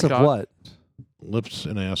another lips hot of dog? what? Lips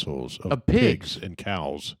and assholes of Of pigs. and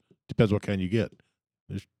cows. Depends what kind you get.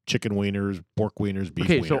 There's chicken wieners, pork wieners, beef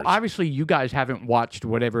Okay, wieners. so obviously you guys haven't watched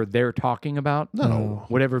whatever they're talking about, No.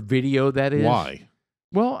 whatever video that is. Why?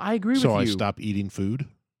 Well, I agree So with I you. stopped eating food?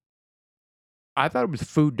 I thought it was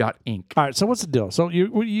Food.Inc. All right, so what's the deal? So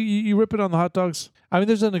you rip it on the hot dogs? I mean,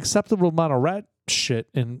 there's an acceptable amount of rat shit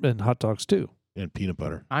in hot dogs too. And peanut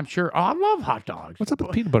butter. I'm sure. Oh, I love hot dogs. What's up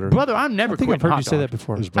with peanut butter? Brother, I'm never I think I've quitting heard hot you say that dogs.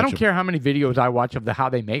 before. There's a I bunch don't of- care how many videos I watch of how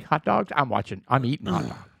they make hot dogs. I'm eating hot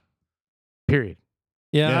dogs. Period.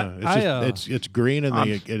 Yeah, Yeah, it's green, and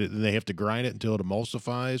I'm- they have to grind it until it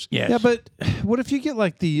emulsifies. Yes. yeah, but what if you get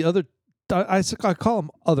like the other? I call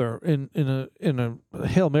them other in a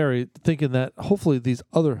Hail Mary, thinking that hopefully these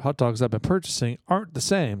other hot dogs I've been purchasing aren't the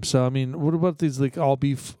same. So I mean, what about these like all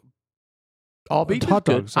beef? all beef is hot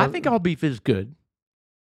good. dogs I are- think all beef is good.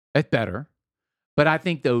 It's better. But I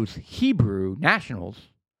think those Hebrew nationals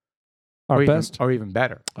Our even, best. are even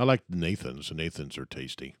better. I like the Nathans. The Nathans are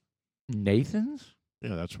tasty. Nathan's?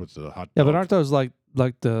 Yeah, that's what the hot Yeah, dog. but aren't those like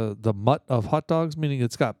the mutt of hot dogs? Meaning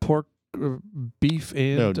it's got pork, beef,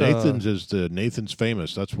 and No, Nathan's is the Nathan's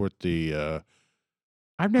famous. That's what the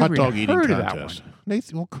I've never hot dog even eating heard of that contest. one.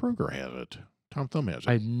 Nathan, well, Kroger has it. Tom Thumb has it.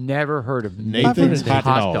 I've never heard of Nathan's Nathan's hot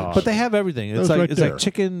hot dogs. dogs. But they have everything. It's Those like right it's there. like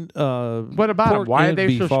chicken. What about them? pork Why are and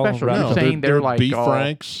they so beef all special? wrapped You're up. saying they're like beef all-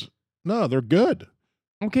 franks. No, they're good.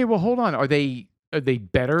 Okay, well, hold on. Are they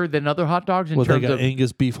better than other hot dogs in Well, they terms got of?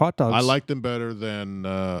 Angus beef hot dogs. I like them better than.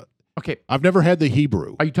 Okay, I've never had the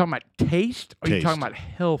Hebrew. are you talking about taste? Or are you Taste. talking about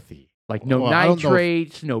healthy? Like no Well, I don't know if-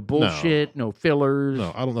 nitrates, no bullshit, no fillers.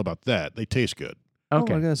 No, I don't know about that. They taste good.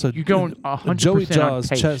 Okay, Oh my God, so you're going 100% Joey on Jaws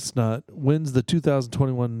taste. Chestnut wins the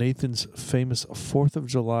 2021 Nathan's famous 4th of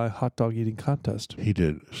July hot dog eating contest. He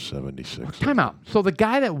did 76. Time out. So the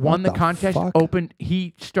guy that won What the the contest fuck?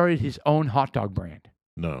 he started his own hot dog brand.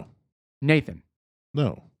 No, Nathan.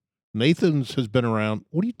 no. Nathan's has been around.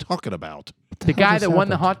 What are you talking about? The guy that won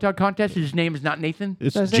the happened? hot dog contest, his name is not Nathan?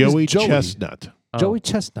 It's His name is Joey Joey. Chestnut. Oh, Joey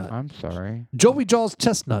Chestnut. I'm sorry. Joey Jaws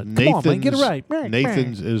Chestnut. Come on, man, get it right.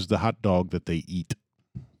 Nathan's is the hot dog that they eat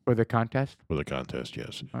For the contest? for the contest.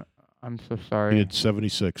 Yes, I'm so he sorry. did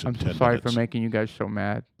 76 in I'm 10 so sorry minutes. for making you guys so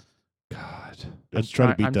mad. God. Let's try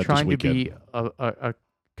to beat I'm that trying this to weekend. be a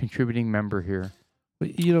contributing member here.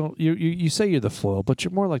 But, you know, you say you're the foil, but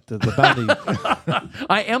you're more like the bounty.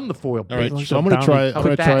 I am the foil All right, bitch. Like so the I'm going to try. bounty- I'm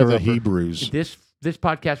going to How about try that? the Hebrews. This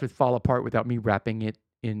podcast would fall apart without me wrapping it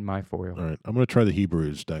in my foil. All right, I'm going to try the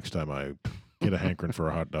Hebrews next time I get a hankering for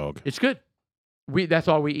a hot dog. It's good. That's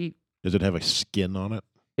all we eat. Does it have a skin on it?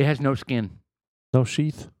 It has no skin. No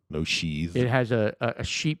sheath. No sheath. It has a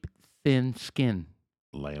sheep thin skin.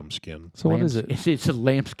 Lamb skin. So what Lamb- is it? It's a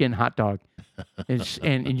lambskin hot dog.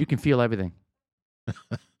 And you can feel everything.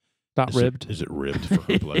 Not Is it- ribbed. Is it ribbed for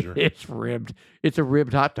her pleasure? It's ribbed. It's a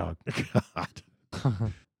ribbed hot dog.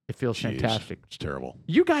 God, It feels jeez, fantastic. It's terrible.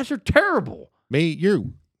 You guys are terrible. Me,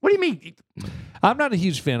 you. What do you mean? I'm not a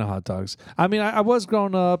huge fan of hot dogs. I mean, I was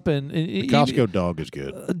growing up, and The Costco dog is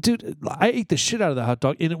good. dude, I ate the shit out of the hot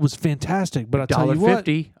dog, and it was fantastic. But I tell you what,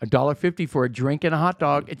 $1.50 for a drink and a hot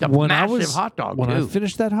dog. It's a When I massive was- hot dog when I too.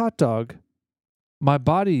 finished that hot dog, my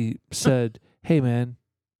body said, "Hey, man,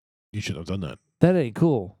 You should have done that. that ain't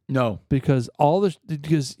cool." No, Because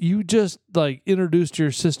because you just like introduced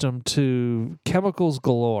your system to chemicals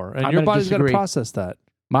galore, and I'm your gonna body's got to disagree. process that.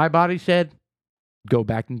 my body said, "Go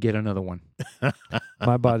back and get another one."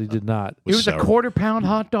 My body did not. It was a sour- quarter-pound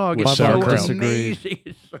hot dog. with It's so sauerkraut. amazing.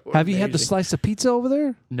 It's so Have you had the amazing. slice of pizza over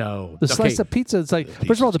there? No, The Okay, slice of pizza, it's like, The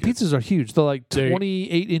first of all, the pizza's pizzas are huge. They're like They-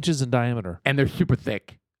 28 inches in diameter. and they're super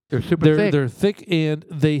thick. They're super thick. They're thick and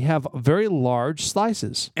they have very large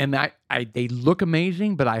slices. And they look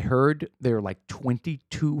amazing, but I heard they're like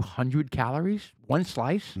 2,200 calories one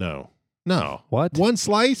slice. No. What? One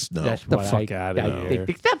slice? No. That's The what fuck I, outta I- here.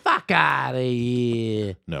 Get the fuck out of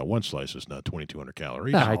here! No, one slice is not 2,200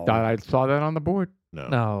 calories. No. I thought I saw that on the board. No.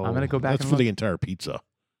 No. I'm gonna go back That's and for look. the entire pizza.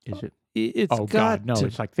 Is it? it's Oh got God, no! to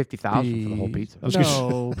It's like 50,000 for the whole be- pizza. was gonna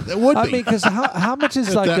No, It would I be. mean, because how much is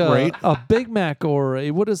At like that rate. a Big Mac or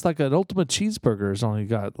what is like an ultimate cheeseburger? Is only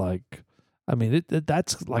got like, I mean,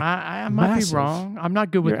 that's like I might massive. be wrong. I'm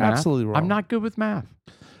not good with You're math. absolutely wrong. I'm not good with math.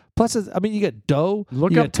 Plus, I mean, you get dough,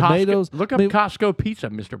 Look you up get tomatoes. Costco, look I up mean, Costco pizza,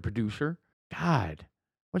 Mr. Producer. God,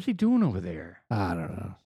 what's he doing over there? I don't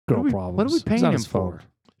know. What Girl are we- problems. What are we It's paying not him his fault. for?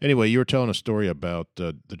 Anyway, you were telling a story about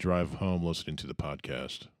the drive home listening to the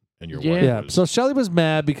podcast, and your Yeah. wife Yeah. was, So Shelly was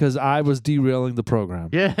mad because I was derailing the program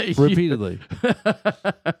Yeah, repeatedly.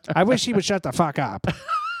 I wish he would shut the fuck up.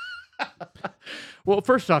 Well,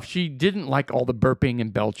 first off, she didn't like all the burping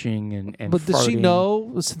and belching and But did she farting.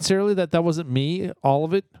 know sincerely that wasn't me? All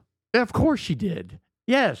of it. Yeah, of course she did.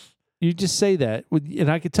 Yes. You just say that, and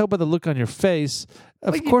I could tell by the look on your face.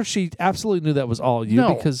 Of Like, course, she absolutely knew that was all you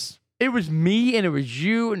No. because It was me and it was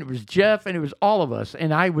you and it was Jeff and it was all of us.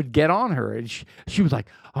 And I would get on her and she was like,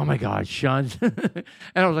 oh my God, Sean. And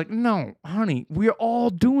I was like, no, honey, we're all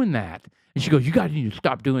doing that. And she goes, you guys need to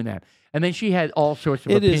stop doing that. And then she had all sorts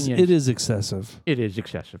of opinions. it is excessive. It is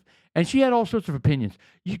excessive. And she had all sorts of opinions.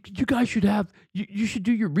 You guys should have, you should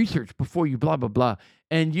do your research before you blah, blah, blah.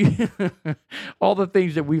 And you, all the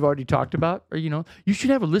things that we've already talked about, or, you should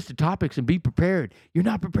have a list of topics and be prepared. You're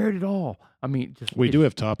not prepared at all. I mean, we do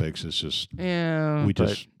have topics. It's just Yeah.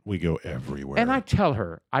 we go everywhere. And I tell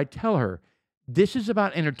her, this is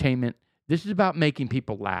about entertainment. This is about making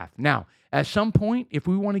people laugh. Now, at some point, if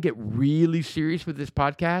we want to get really serious with this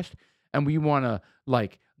podcast and we want to,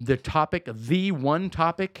 like, the one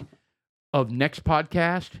topic of next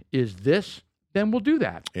podcast is this, then we'll do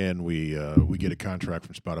that. and we get a contract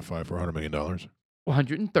from Spotify for $100 million.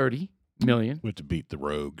 130 million. We have to beat the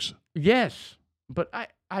Rogues. Yes. But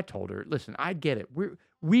I told her, listen, I get it.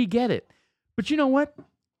 We get it. But you know what?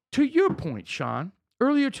 To your point, Sean,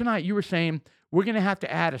 earlier tonight you were saying we're going to have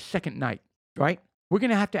to add a second night, right? We're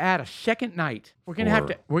going to have to add a second night. We're going to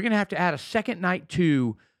have to add a second night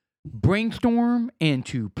to brainstorm and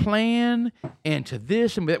to plan and to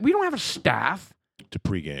this and that. We don't have a staff. To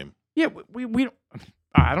pregame. Yeah, we don't.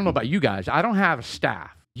 I don't know about you guys. I don't have a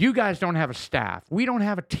staff. You guys don't have a staff. We don't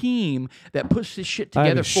have a team that puts this shit I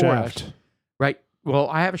have together a for shaft, us. Right. Well,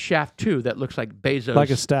 I have a shaft too that looks like Bezos. like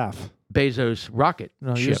a staff. Bezos rocket.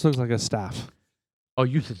 No, ship. yours looks like a staff. Oh,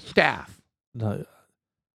 you said staff. No,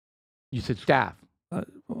 You said staff.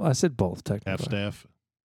 I said both technically. Half staff.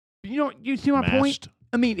 You see my point? Mast.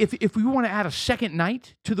 I mean, if we want to add a second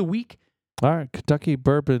night to the week, All right, Kentucky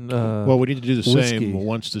bourbon. Well, we need to do the whiskey. same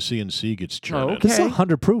once the CNC gets churned. okay. This is a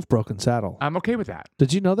 100 proof broken saddle. I'm okay with that.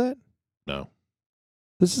 Did you know that? No.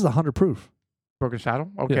 This is 100 proof. Broken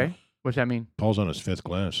saddle. Okay. Yeah. What's that mean? Paul's on his 5th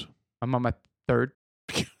glass. I'm on my third.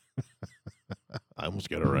 I almost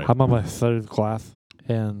got it right. I'm on my 3rd glass,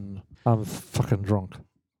 and I'm fucking drunk.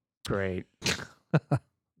 Great.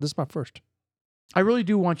 This is my first. I really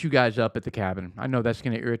do want you guys up at the cabin. I know that's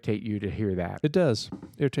going to irritate you to hear that. It does.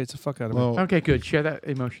 Irritates the fuck out of me. Well, Okay, good. Share that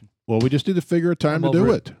emotion. we just need to figure a time I'm to do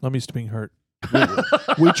over it. I'm used to being hurt.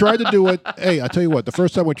 We tried to do it. Hey, I tell you what, the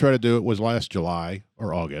first time we tried to do it was last July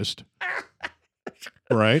or August.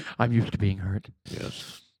 Right? I'm used to being hurt.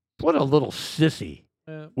 Yes. What a little sissy.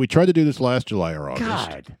 We tried to do this last July or August,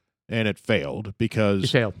 God. and it failed You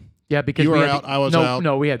because failed. Yeah, because you we were had out, I was no, out.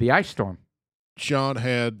 No, we had the ice storm. Sean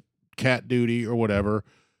had cat duty or whatever.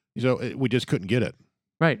 So we just couldn't get it.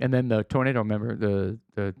 Right, and then the tornado, remember,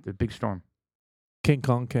 the big storm. King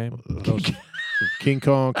Kong came. King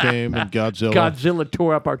Kong came and Godzilla. Godzilla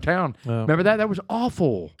tore up our town. Oh, Remember that? That was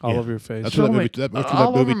awful. all Yeah. over your face. That's So where wait, that movie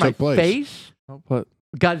all over my took place. face? What?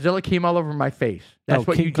 Godzilla came all over my face. That's Oh,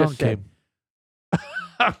 what King you Kong just said. came.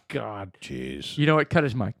 Oh, God. Jeez. You know what? Cut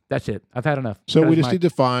his mic. That's it. I've had enough. So Cut we his just mic. need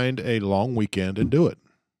to find a long weekend and do it.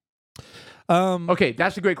 Okay,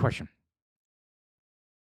 that's a great question.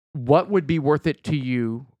 What would be worth it to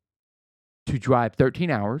you to drive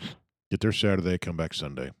 13 hours? Get there Saturday, come back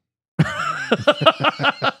Sunday.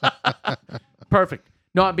 Perfect.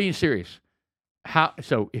 No, I'm being serious.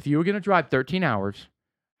 So if you were going to drive 13 hours,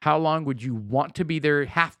 how long would you want to be there,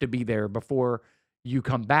 have to be there before you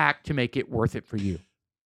come back to make it worth it for you?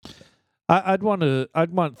 I'd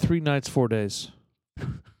want 3 nights, 4 days.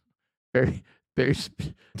 Very, very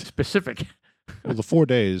specific. Well, the 4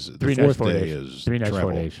 days, the 3 nights, fourth 4 day days. is 3 nights, travel.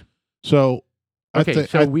 4 days. So, Okay,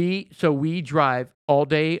 so we drive all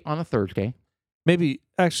day on a Thursday. Maybe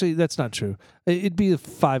actually that's not true. It'd be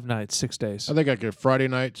 5 nights, 6 days. I think I could Friday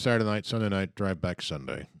night, Saturday night, Sunday night, drive back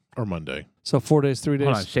Sunday or Monday. So 4 days, 3 days.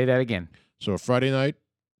 Hold on, say that again. So Friday night,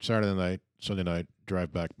 Saturday night, Sunday night,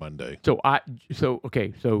 drive back Monday. So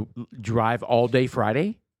drive all day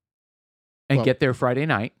Friday and Well- get there Friday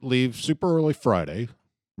night. Leave super early Friday.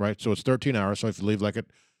 right? So it's 13 hours. So if you leave like at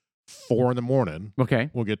 4 in the morning, Okay.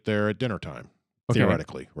 we'll get there at dinner time, Okay.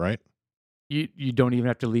 theoretically, right? You don't even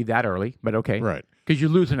have to leave that early, but okay. Right. Because you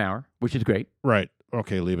lose an hour, which is great. Right.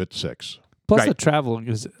 Okay, leave at 6. Plus, Right. the traveling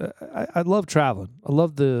is. I love traveling. I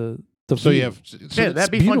love the. So you view. have Yeah,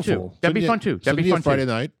 that'd be fun too. beautiful. That'd be you- fun too. So That'd then be you fun have Friday too.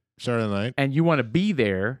 night, Saturday night, And you want to be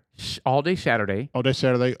there all day Saturday, all day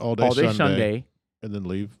Saturday, all day, all day Sunday, Sunday. and then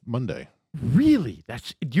leave Monday. Really?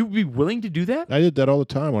 You'd be willing to do that? I did that all the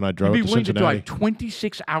time when I drove You'd up be to willing to Cincinnati. drive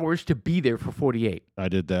 26 hours to be there for 48. I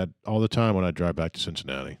did that all the time when I drive back to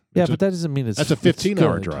Cincinnati. Yeah, It's but that doesn't mean it's. that's a it's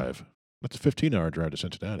 15-hour good. drive. That's a 15-hour drive to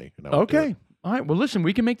Cincinnati. And I would do Okay. it. All right. Well, listen,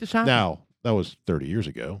 we can make this happen. Now, that was 30 years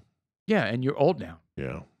ago. Yeah, and you're old now.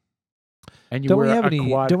 Yeah. And you Don't wear we have a any?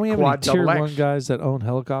 quad, Don't we have any quad tier double 1 X. guys that own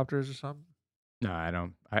helicopters or something? No, I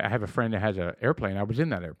don't. I have a friend that has an airplane. I was in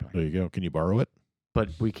that airplane, There you go. Can you borrow it? but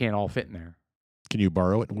we can't all fit in there. Can you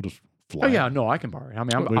borrow it? And we'll just fly. Oh yeah, no, I can borrow it. I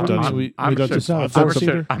mean, We've done some- we've done some- I've done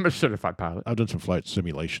some- I'm a certified pilot. I've done some flight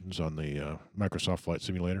simulations on the Microsoft Flight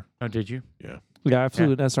Simulator. Oh, did you? Yeah, I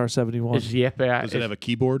flew an SR-71. Is the FBI? Does it have a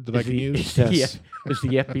keyboard that I can use? Yes. Is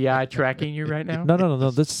the FBI tracking you right now?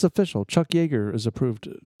 No. This is official. Chuck Yeager is approved.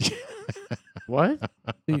 What?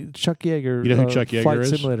 Chuck Yeager. You know who Chuck Yeager flight is?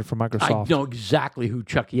 simulator for I Microsoft. know exactly who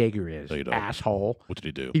Chuck Yeager is. No, you don't. Asshole. What did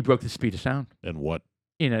he do? He broke the speed of sound And what?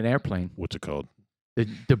 in an airplane. What's it called?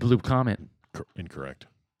 The Blue Comet. Incorrect.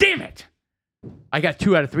 Damn it! I got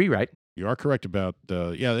 2 out of 3 right. You are correct about,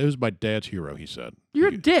 yeah, it was my dad's hero, he said. You're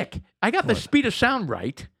a dick. I got the What? speed of sound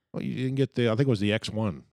right. Well, you didn't get I think it was the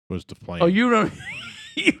X1 was the plane. Oh, you don't.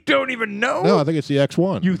 You don't even know. No, I think it's the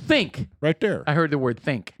X1. You think? right there. I heard the word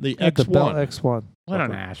think. The At the Bell X1. X1. What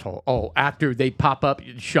an asshole. Oh, after they pop up,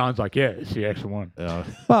 Sean's like, yeah, it's the X1.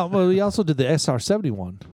 Well, he also did the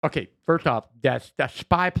SR-71. Okay, first off, that's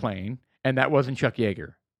spy plane, and that wasn't Chuck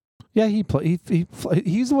Yeager. Yeah, he's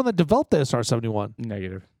the one that developed the SR-71.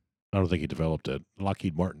 Negative. I don't think he developed it.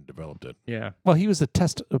 Lockheed Martin developed it. Yeah. Well, he was the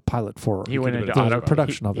test pilot for He went could've into been a auto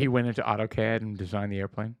production of He it. went into AutoCAD and designed the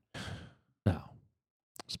airplane. No.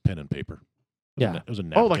 It's pen and paper. Yeah. It was a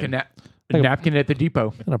napkin. Oh, like a Like a- napkin at the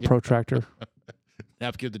depot. And a protractor.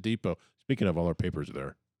 napkin at the depot. Speaking of, all our papers are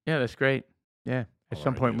there. Yeah, that's great. Yeah. At All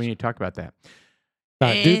some our point, we ideas. need to talk about that.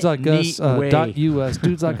 Dudes like us. Anyway. .us.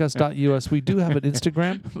 Dudes like us.us. We do have an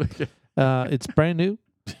Instagram. It's brand new.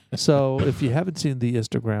 So if you haven't seen the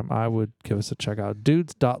Instagram, I would give us a check out.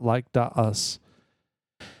 Dudes.like.us.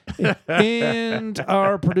 And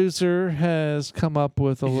our producer has come up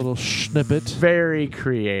with a little snippet. Very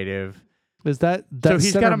creative. Is that So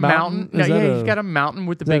he's center got a mountain. Is that He's got a mountain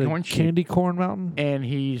with the is that a bighorn sheep. candy corn mountain? And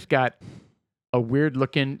he's got a weird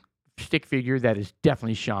looking stick figure that is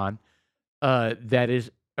definitely Sean. That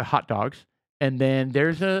is hot dogs. And then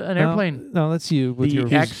there's an airplane. No, that's you with The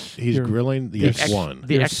your X- He's your- grilling the the X1.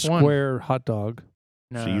 The your X1. square hot dog.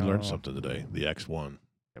 No, So you learned something today. The X1.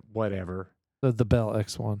 Whatever. The Bell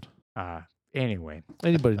X1. Anyway,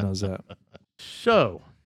 Anybody knows that. so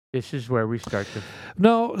this is where we start to.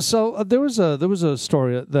 No, so there was a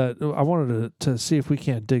story that I wanted to see if we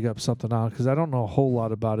can't dig up something out because I don't know a whole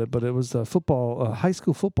lot about it, but it was the high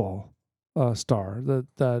school football star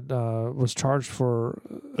that was charged for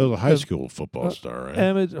It was a high school football star,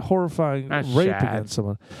 right? horrifying That's rape sad. against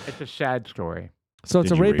someone. It's a sad story. So it's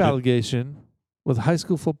Did a you rape read it? allegation with a high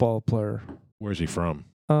school football player, Where's he from?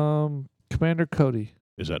 Commander Cody.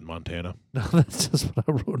 Is that Montana? No, that's just what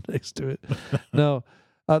I wrote next to it. No,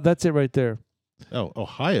 that's it right there. Oh,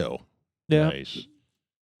 Ohio. Yeah, Nice.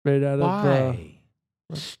 right out of. Why?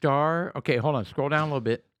 Star. Okay, hold on. Scroll down a little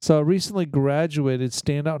bit. So, a recently graduated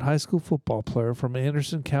standout high school football player from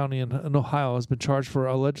Anderson County in Ohio has been charged for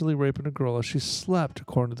allegedly raping a girl as she slept,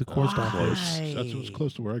 according to the court's Why? office. Close. That was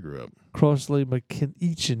close to where I grew up. Crossley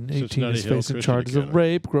McEachin, 18, Cincinnati is Hill facing Christian charges of Academy.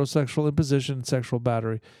 rape, gross sexual imposition, and sexual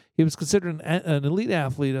battery. He was considered an elite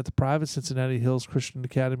athlete at the private Cincinnati Hills Christian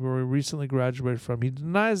Academy, where he recently graduated from. He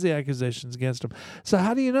denies the accusations against him. So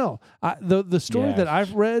how do you know? The story Yes. that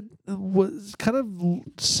I've read was kind of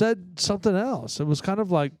said something else. It was kind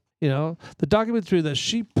of like, the documentary that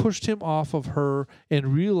she pushed him off of her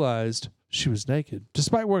and realized she was naked,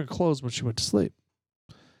 despite wearing clothes when she went to sleep.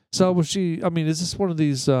 So was she? I mean, is this one of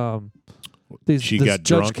these She this got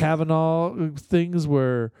Judge drunk? Kavanaugh things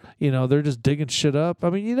where they're just digging shit up? I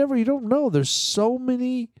mean, you don't know. There's so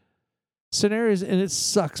many scenarios, and it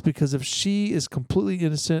sucks because if she is completely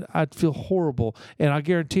innocent, I'd feel horrible, and I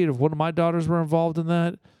guarantee it. If one of my daughters were involved in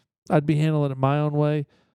that, I'd be handling it my own way.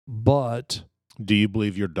 But Do you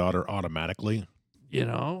believe your daughter automatically? you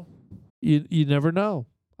never know.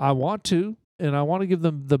 I want to, and I want to give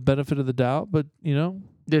them the benefit of the doubt, but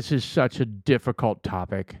This is such a difficult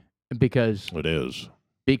topic because It is.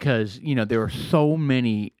 because there are so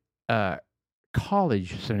many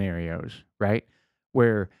college scenarios, right,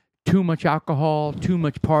 where too much alcohol, too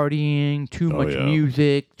much partying, too much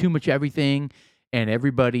music, too much everything, and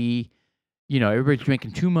everybody's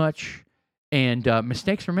drinking too much, and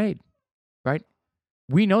mistakes are made, right?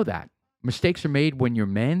 We know that. Mistakes are made when you're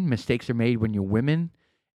men. Mistakes are made when you're women.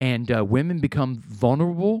 And women become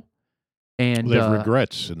vulnerable. And they have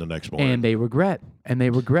regrets in the next morning. And they regret. And they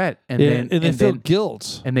feel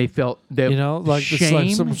guilt. And they felt like shame. it's like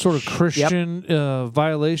some sort of Christian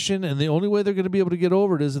violation. And the only way they're going to be able to get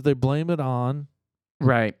over it is if they blame it on.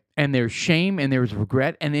 Right. And there's shame and there's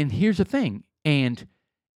regret. And then here's the thing. And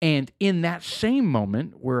in that same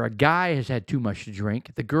moment where a guy has had too much to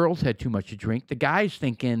drink, the girls had too much to drink, the guy's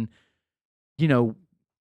thinking, we're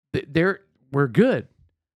good.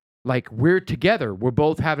 Like, we're together. We're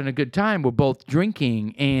both having a good time. We're both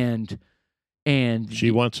drinking, and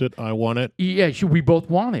she wants it. I want it. Yeah, we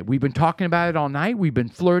both want it. We've been talking about it all night. We've been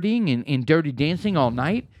flirting and dirty dancing all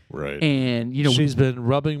night. Right. And she's been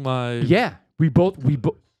rubbing my. Yeah, her.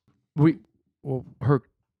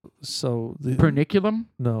 So perniculum?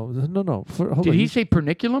 No. Did he say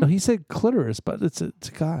perniculum? No, he said clitoris, but it's a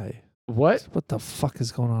guy. What? What the fuck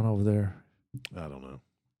is going on over there? I don't know.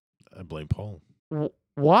 I blame Paul.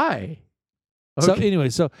 Why? Okay. So anyway,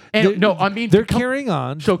 they're carrying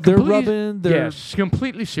on. So they're rubbing. Yes,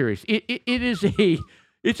 completely serious. It is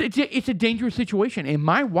it's a dangerous situation. And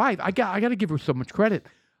my wife, I got to give her so much credit.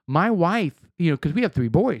 My wife, because we have 3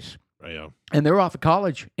 boys, and they're off of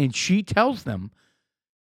college, and she tells them,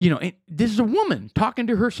 and this is a woman talking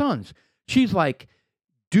to her sons. She's like,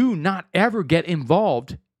 do not ever get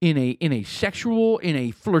involved in a sexual, in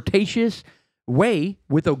a flirtatious way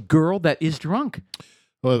with a girl that is drunk.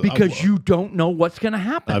 Well, because you don't know what's going to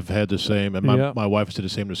happen. I've had the same, and my wife's had the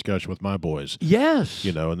same discussion with my boys. Yes.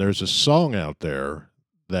 And there's a song out there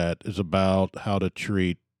that is about how to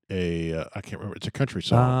treat I can't remember, it's a country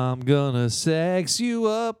song. I'm gonna sex you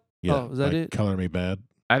up. Yeah. Oh, is that it? Color Me Bad.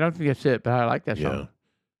 I don't think that's it, but I like that song.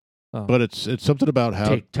 Yeah. Oh. But it's something about how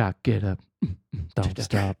tick tock, get up. Don't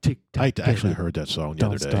stop. Tick tock. I actually heard that song the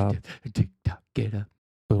other day. Don't stop. Tick tock, get up.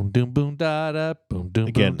 Boom, doom, boom, da, da, boom, doom,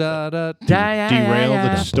 again, boom, da, da. Derail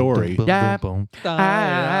the story. Boom, boom, boom,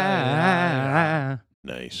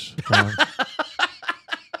 Nice.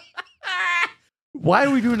 Why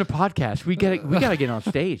are we doing a podcast? We gotta get on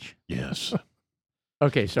stage. Yes.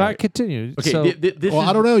 Okay, sorry. All right, continue. Okay, so,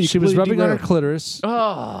 I don't know. She was rubbing on her clitoris.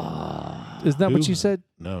 Oh. Isn't that what you said?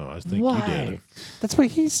 No, I think Why? you did. That's what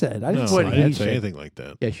he said. I didn't, I didn't say anything like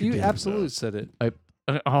that. Yes, you did. absolutely said it.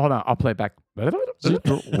 Hold on, I'll play it back. Clitoris.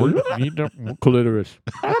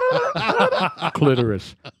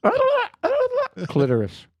 Clitoris.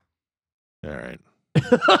 Clitoris. All right.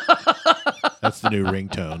 That's the new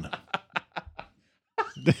ringtone.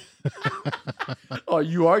 Oh,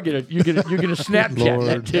 you're gonna Snapchat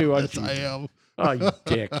that too, aren't you? Yes, I am. Oh, you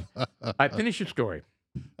dick! I finish your story.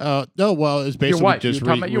 No, well, it's basically wife. just You were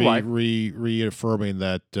talking about your wife. reaffirming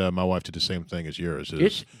that my wife did the same thing as yours.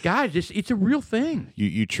 It's a real thing.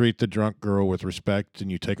 You treat the drunk girl with respect,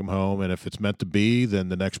 and you take them home, and if it's meant to be, then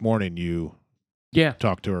the next morning you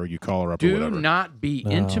talk to her, you call her up, or whatever. Do not be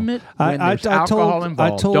intimate when there's alcohol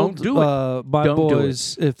involved. I told Don't do it. My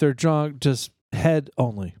boys, if they're drunk, just head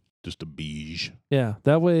only. Just a beige. Yeah,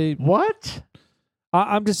 that way. What?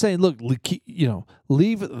 I'm just saying. Look,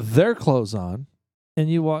 leave their clothes on, and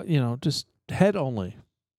just head only.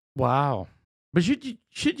 Wow. But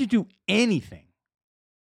should you do anything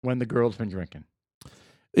when the girl's been drinking?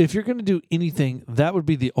 If you're going to do anything, that would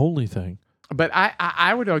be the only thing. But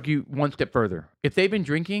I would argue one step further. If they've been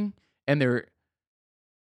drinking and they're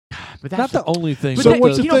but that's not the only thing. So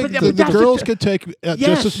what's the thing? The girls can take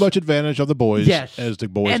just as much advantage of the boys as the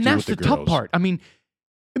boys and do that's with the the girls. tough part. I mean,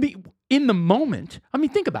 in the moment,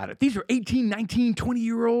 think about it. These are 18, 19,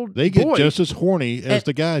 20-year-old They get boys. just as horny as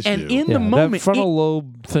the guys and do. In the moment, that frontal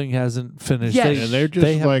lobe thing hasn't finished. Yes. And they're just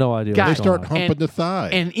they have no idea. They start humping the thigh.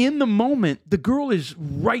 And in the moment, the girl is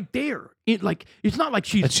right there. It's not like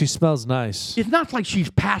she's. And she smells nice. It's not like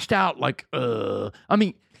she's passed out.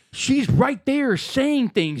 She's right there saying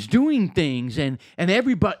things, doing things, and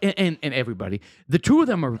everybody and everybody. The two of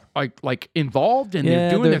them are like involved and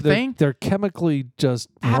they're doing their thing. They're chemically just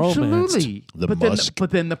absolutely. romanced.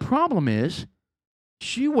 But then the problem is,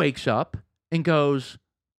 she wakes up and goes,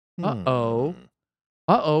 "Uh-oh,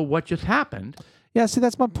 what just happened?" Yeah, see,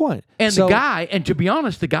 that's my point. And the guy, and to be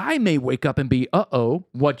honest, the guy may wake up and be, "Uh-oh,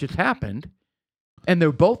 what just happened?" And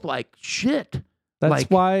they're both like, "Shit." That's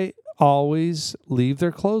why. Always leave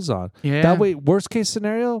their clothes on. Yeah. That way, worst case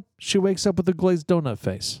scenario, she wakes up with a glazed donut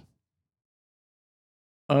face.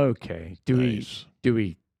 Okay. Do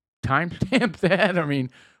we timestamp that? I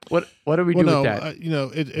mean, what do we do with that?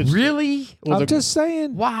 It's Really? I'm just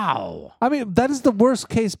saying. Wow. I mean, that is the worst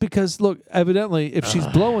case because, look, evidently, if she's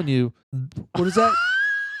blowing you, what is that?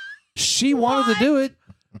 She wanted to do it.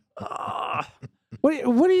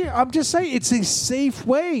 What are you? I'm just saying, it's a safe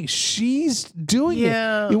way. She's doing it.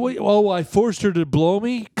 Oh, I forced her to blow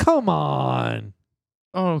me? Come on.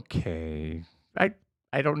 Okay.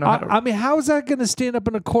 I don't know. I mean, how is that going to stand up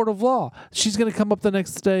in a court of law? She's going to come up the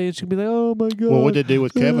next day and she'll be like, "Oh my god." Well, what did they do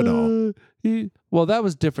with Kavanaugh? Well, that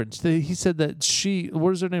was different. He said that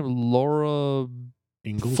what is her name? Laura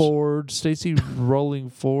Ingalls? Ford, Stacey Rowling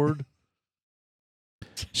Ford.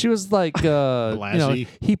 She was like,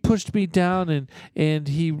 he pushed me down and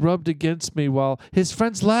he rubbed against me while his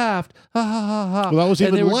friends laughed. Ha ha ha ha. Well, that was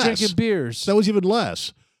even and they less. were drinking beers. That was even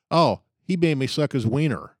less. Oh, he made me suck his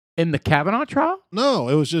wiener. In the Kavanaugh trial? No,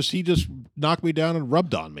 it was just he just knocked me down and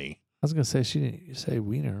rubbed on me. I was gonna say she didn't say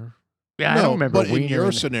wiener. Yeah, I don't remember. But in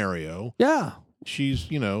your scenario, yeah, she's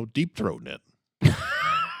deep throating it.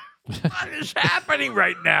 What is happening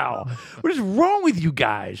right now? What is wrong with you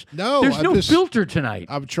guys? No, there's no filter tonight.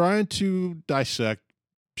 I'm trying to dissect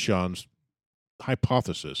Sean's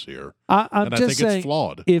hypothesis here, I'm and just I think saying, it's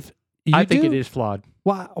flawed. If you I think it is flawed.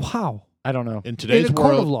 Wow, how? I don't know. In today's in a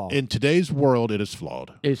court world, of law. In today's world, it is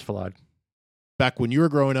flawed. It is flawed. Back when you were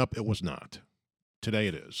growing up, it was not. Today,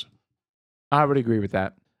 it is. I would agree with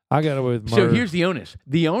that. I got away with murder. So here's the onus.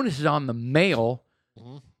 The onus is on the male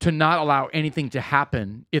to not allow anything to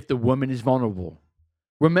happen if the woman is vulnerable.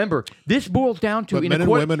 Remember, this boils down to... But men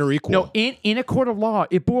and women are equal. No, in a court of law,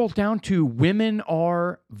 it boils down to women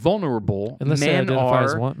are vulnerable, Unless men they identify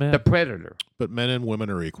as are what, man? the predator. But men and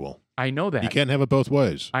women are equal. I know that. You can't have it both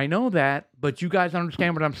ways. I know that, but you guys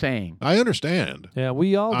understand what I'm saying. I understand. Yeah,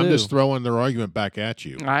 we all do. I'm just throwing their argument back at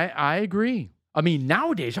you. I agree. I mean,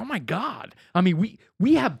 nowadays, oh my God. I mean,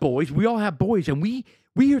 we have boys. We all have boys, and we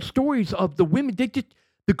hear stories of the women.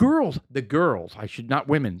 The girls, I should not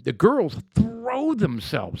women. The girls throw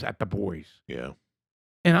themselves at the boys. Yeah.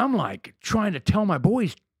 And I'm like trying to tell my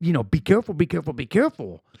boys, be careful, be careful, be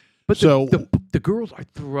careful. But the girls are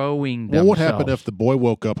throwing themselves. Well, what happened if the boy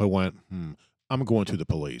woke up and went, I'm going to the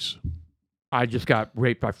police? I just got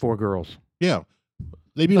raped by 4 girls. Yeah.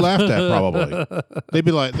 They'd be laughed at probably. They'd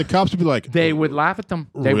be like, the cops would be like, they would laugh at them.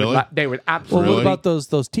 Really? They would absolutely. Well, what about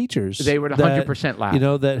those teachers? They would 100%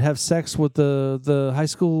 laugh. That have sex with the high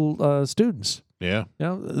school students. Yeah.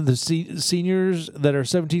 The seniors that are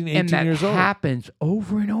 17, 18 years old. And that happens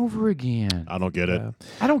over and over again. I don't get it. Yeah.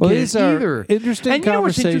 I don't get it either. Interesting and you know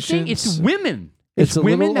what's interesting? conversations. It's women. It's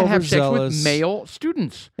women that have sex with overzealous. male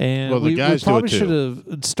students. And Well, the we guys do probably it too. should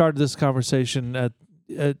have started this conversation at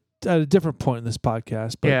a different point in this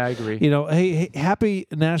podcast. But, Yeah, I agree. hey, happy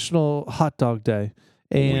National Hot Dog Day.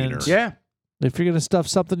 And Wiener. Yeah. if you're going to stuff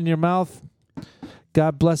something in your mouth,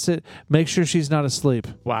 God bless it. Make sure she's not asleep.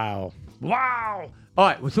 Wow. All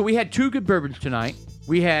right. So we had 2 good bourbons tonight.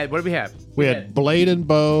 We had, what did we have? We had Blade and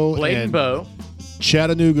Bow Blade and Bow.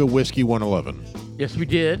 Chattanooga Whiskey 111. Yes, we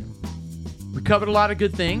did. We covered a lot of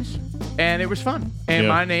good things, and it was fun. And Yeah.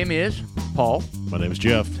 my name is Paul, My name is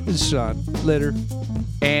Jeff. It's Sean. Later.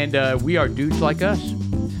 and we are dudes like us.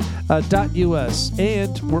 .us.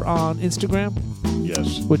 And we're on Instagram,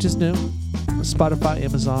 Yes. which is new. Spotify,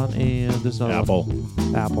 Amazon, and there's no Apple.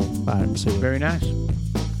 Apple. All right, see you. Very nice.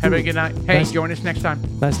 Have a good night. Hey, Nice. join us next time.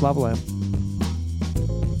 Nice lava lamp.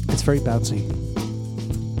 It's very bouncy.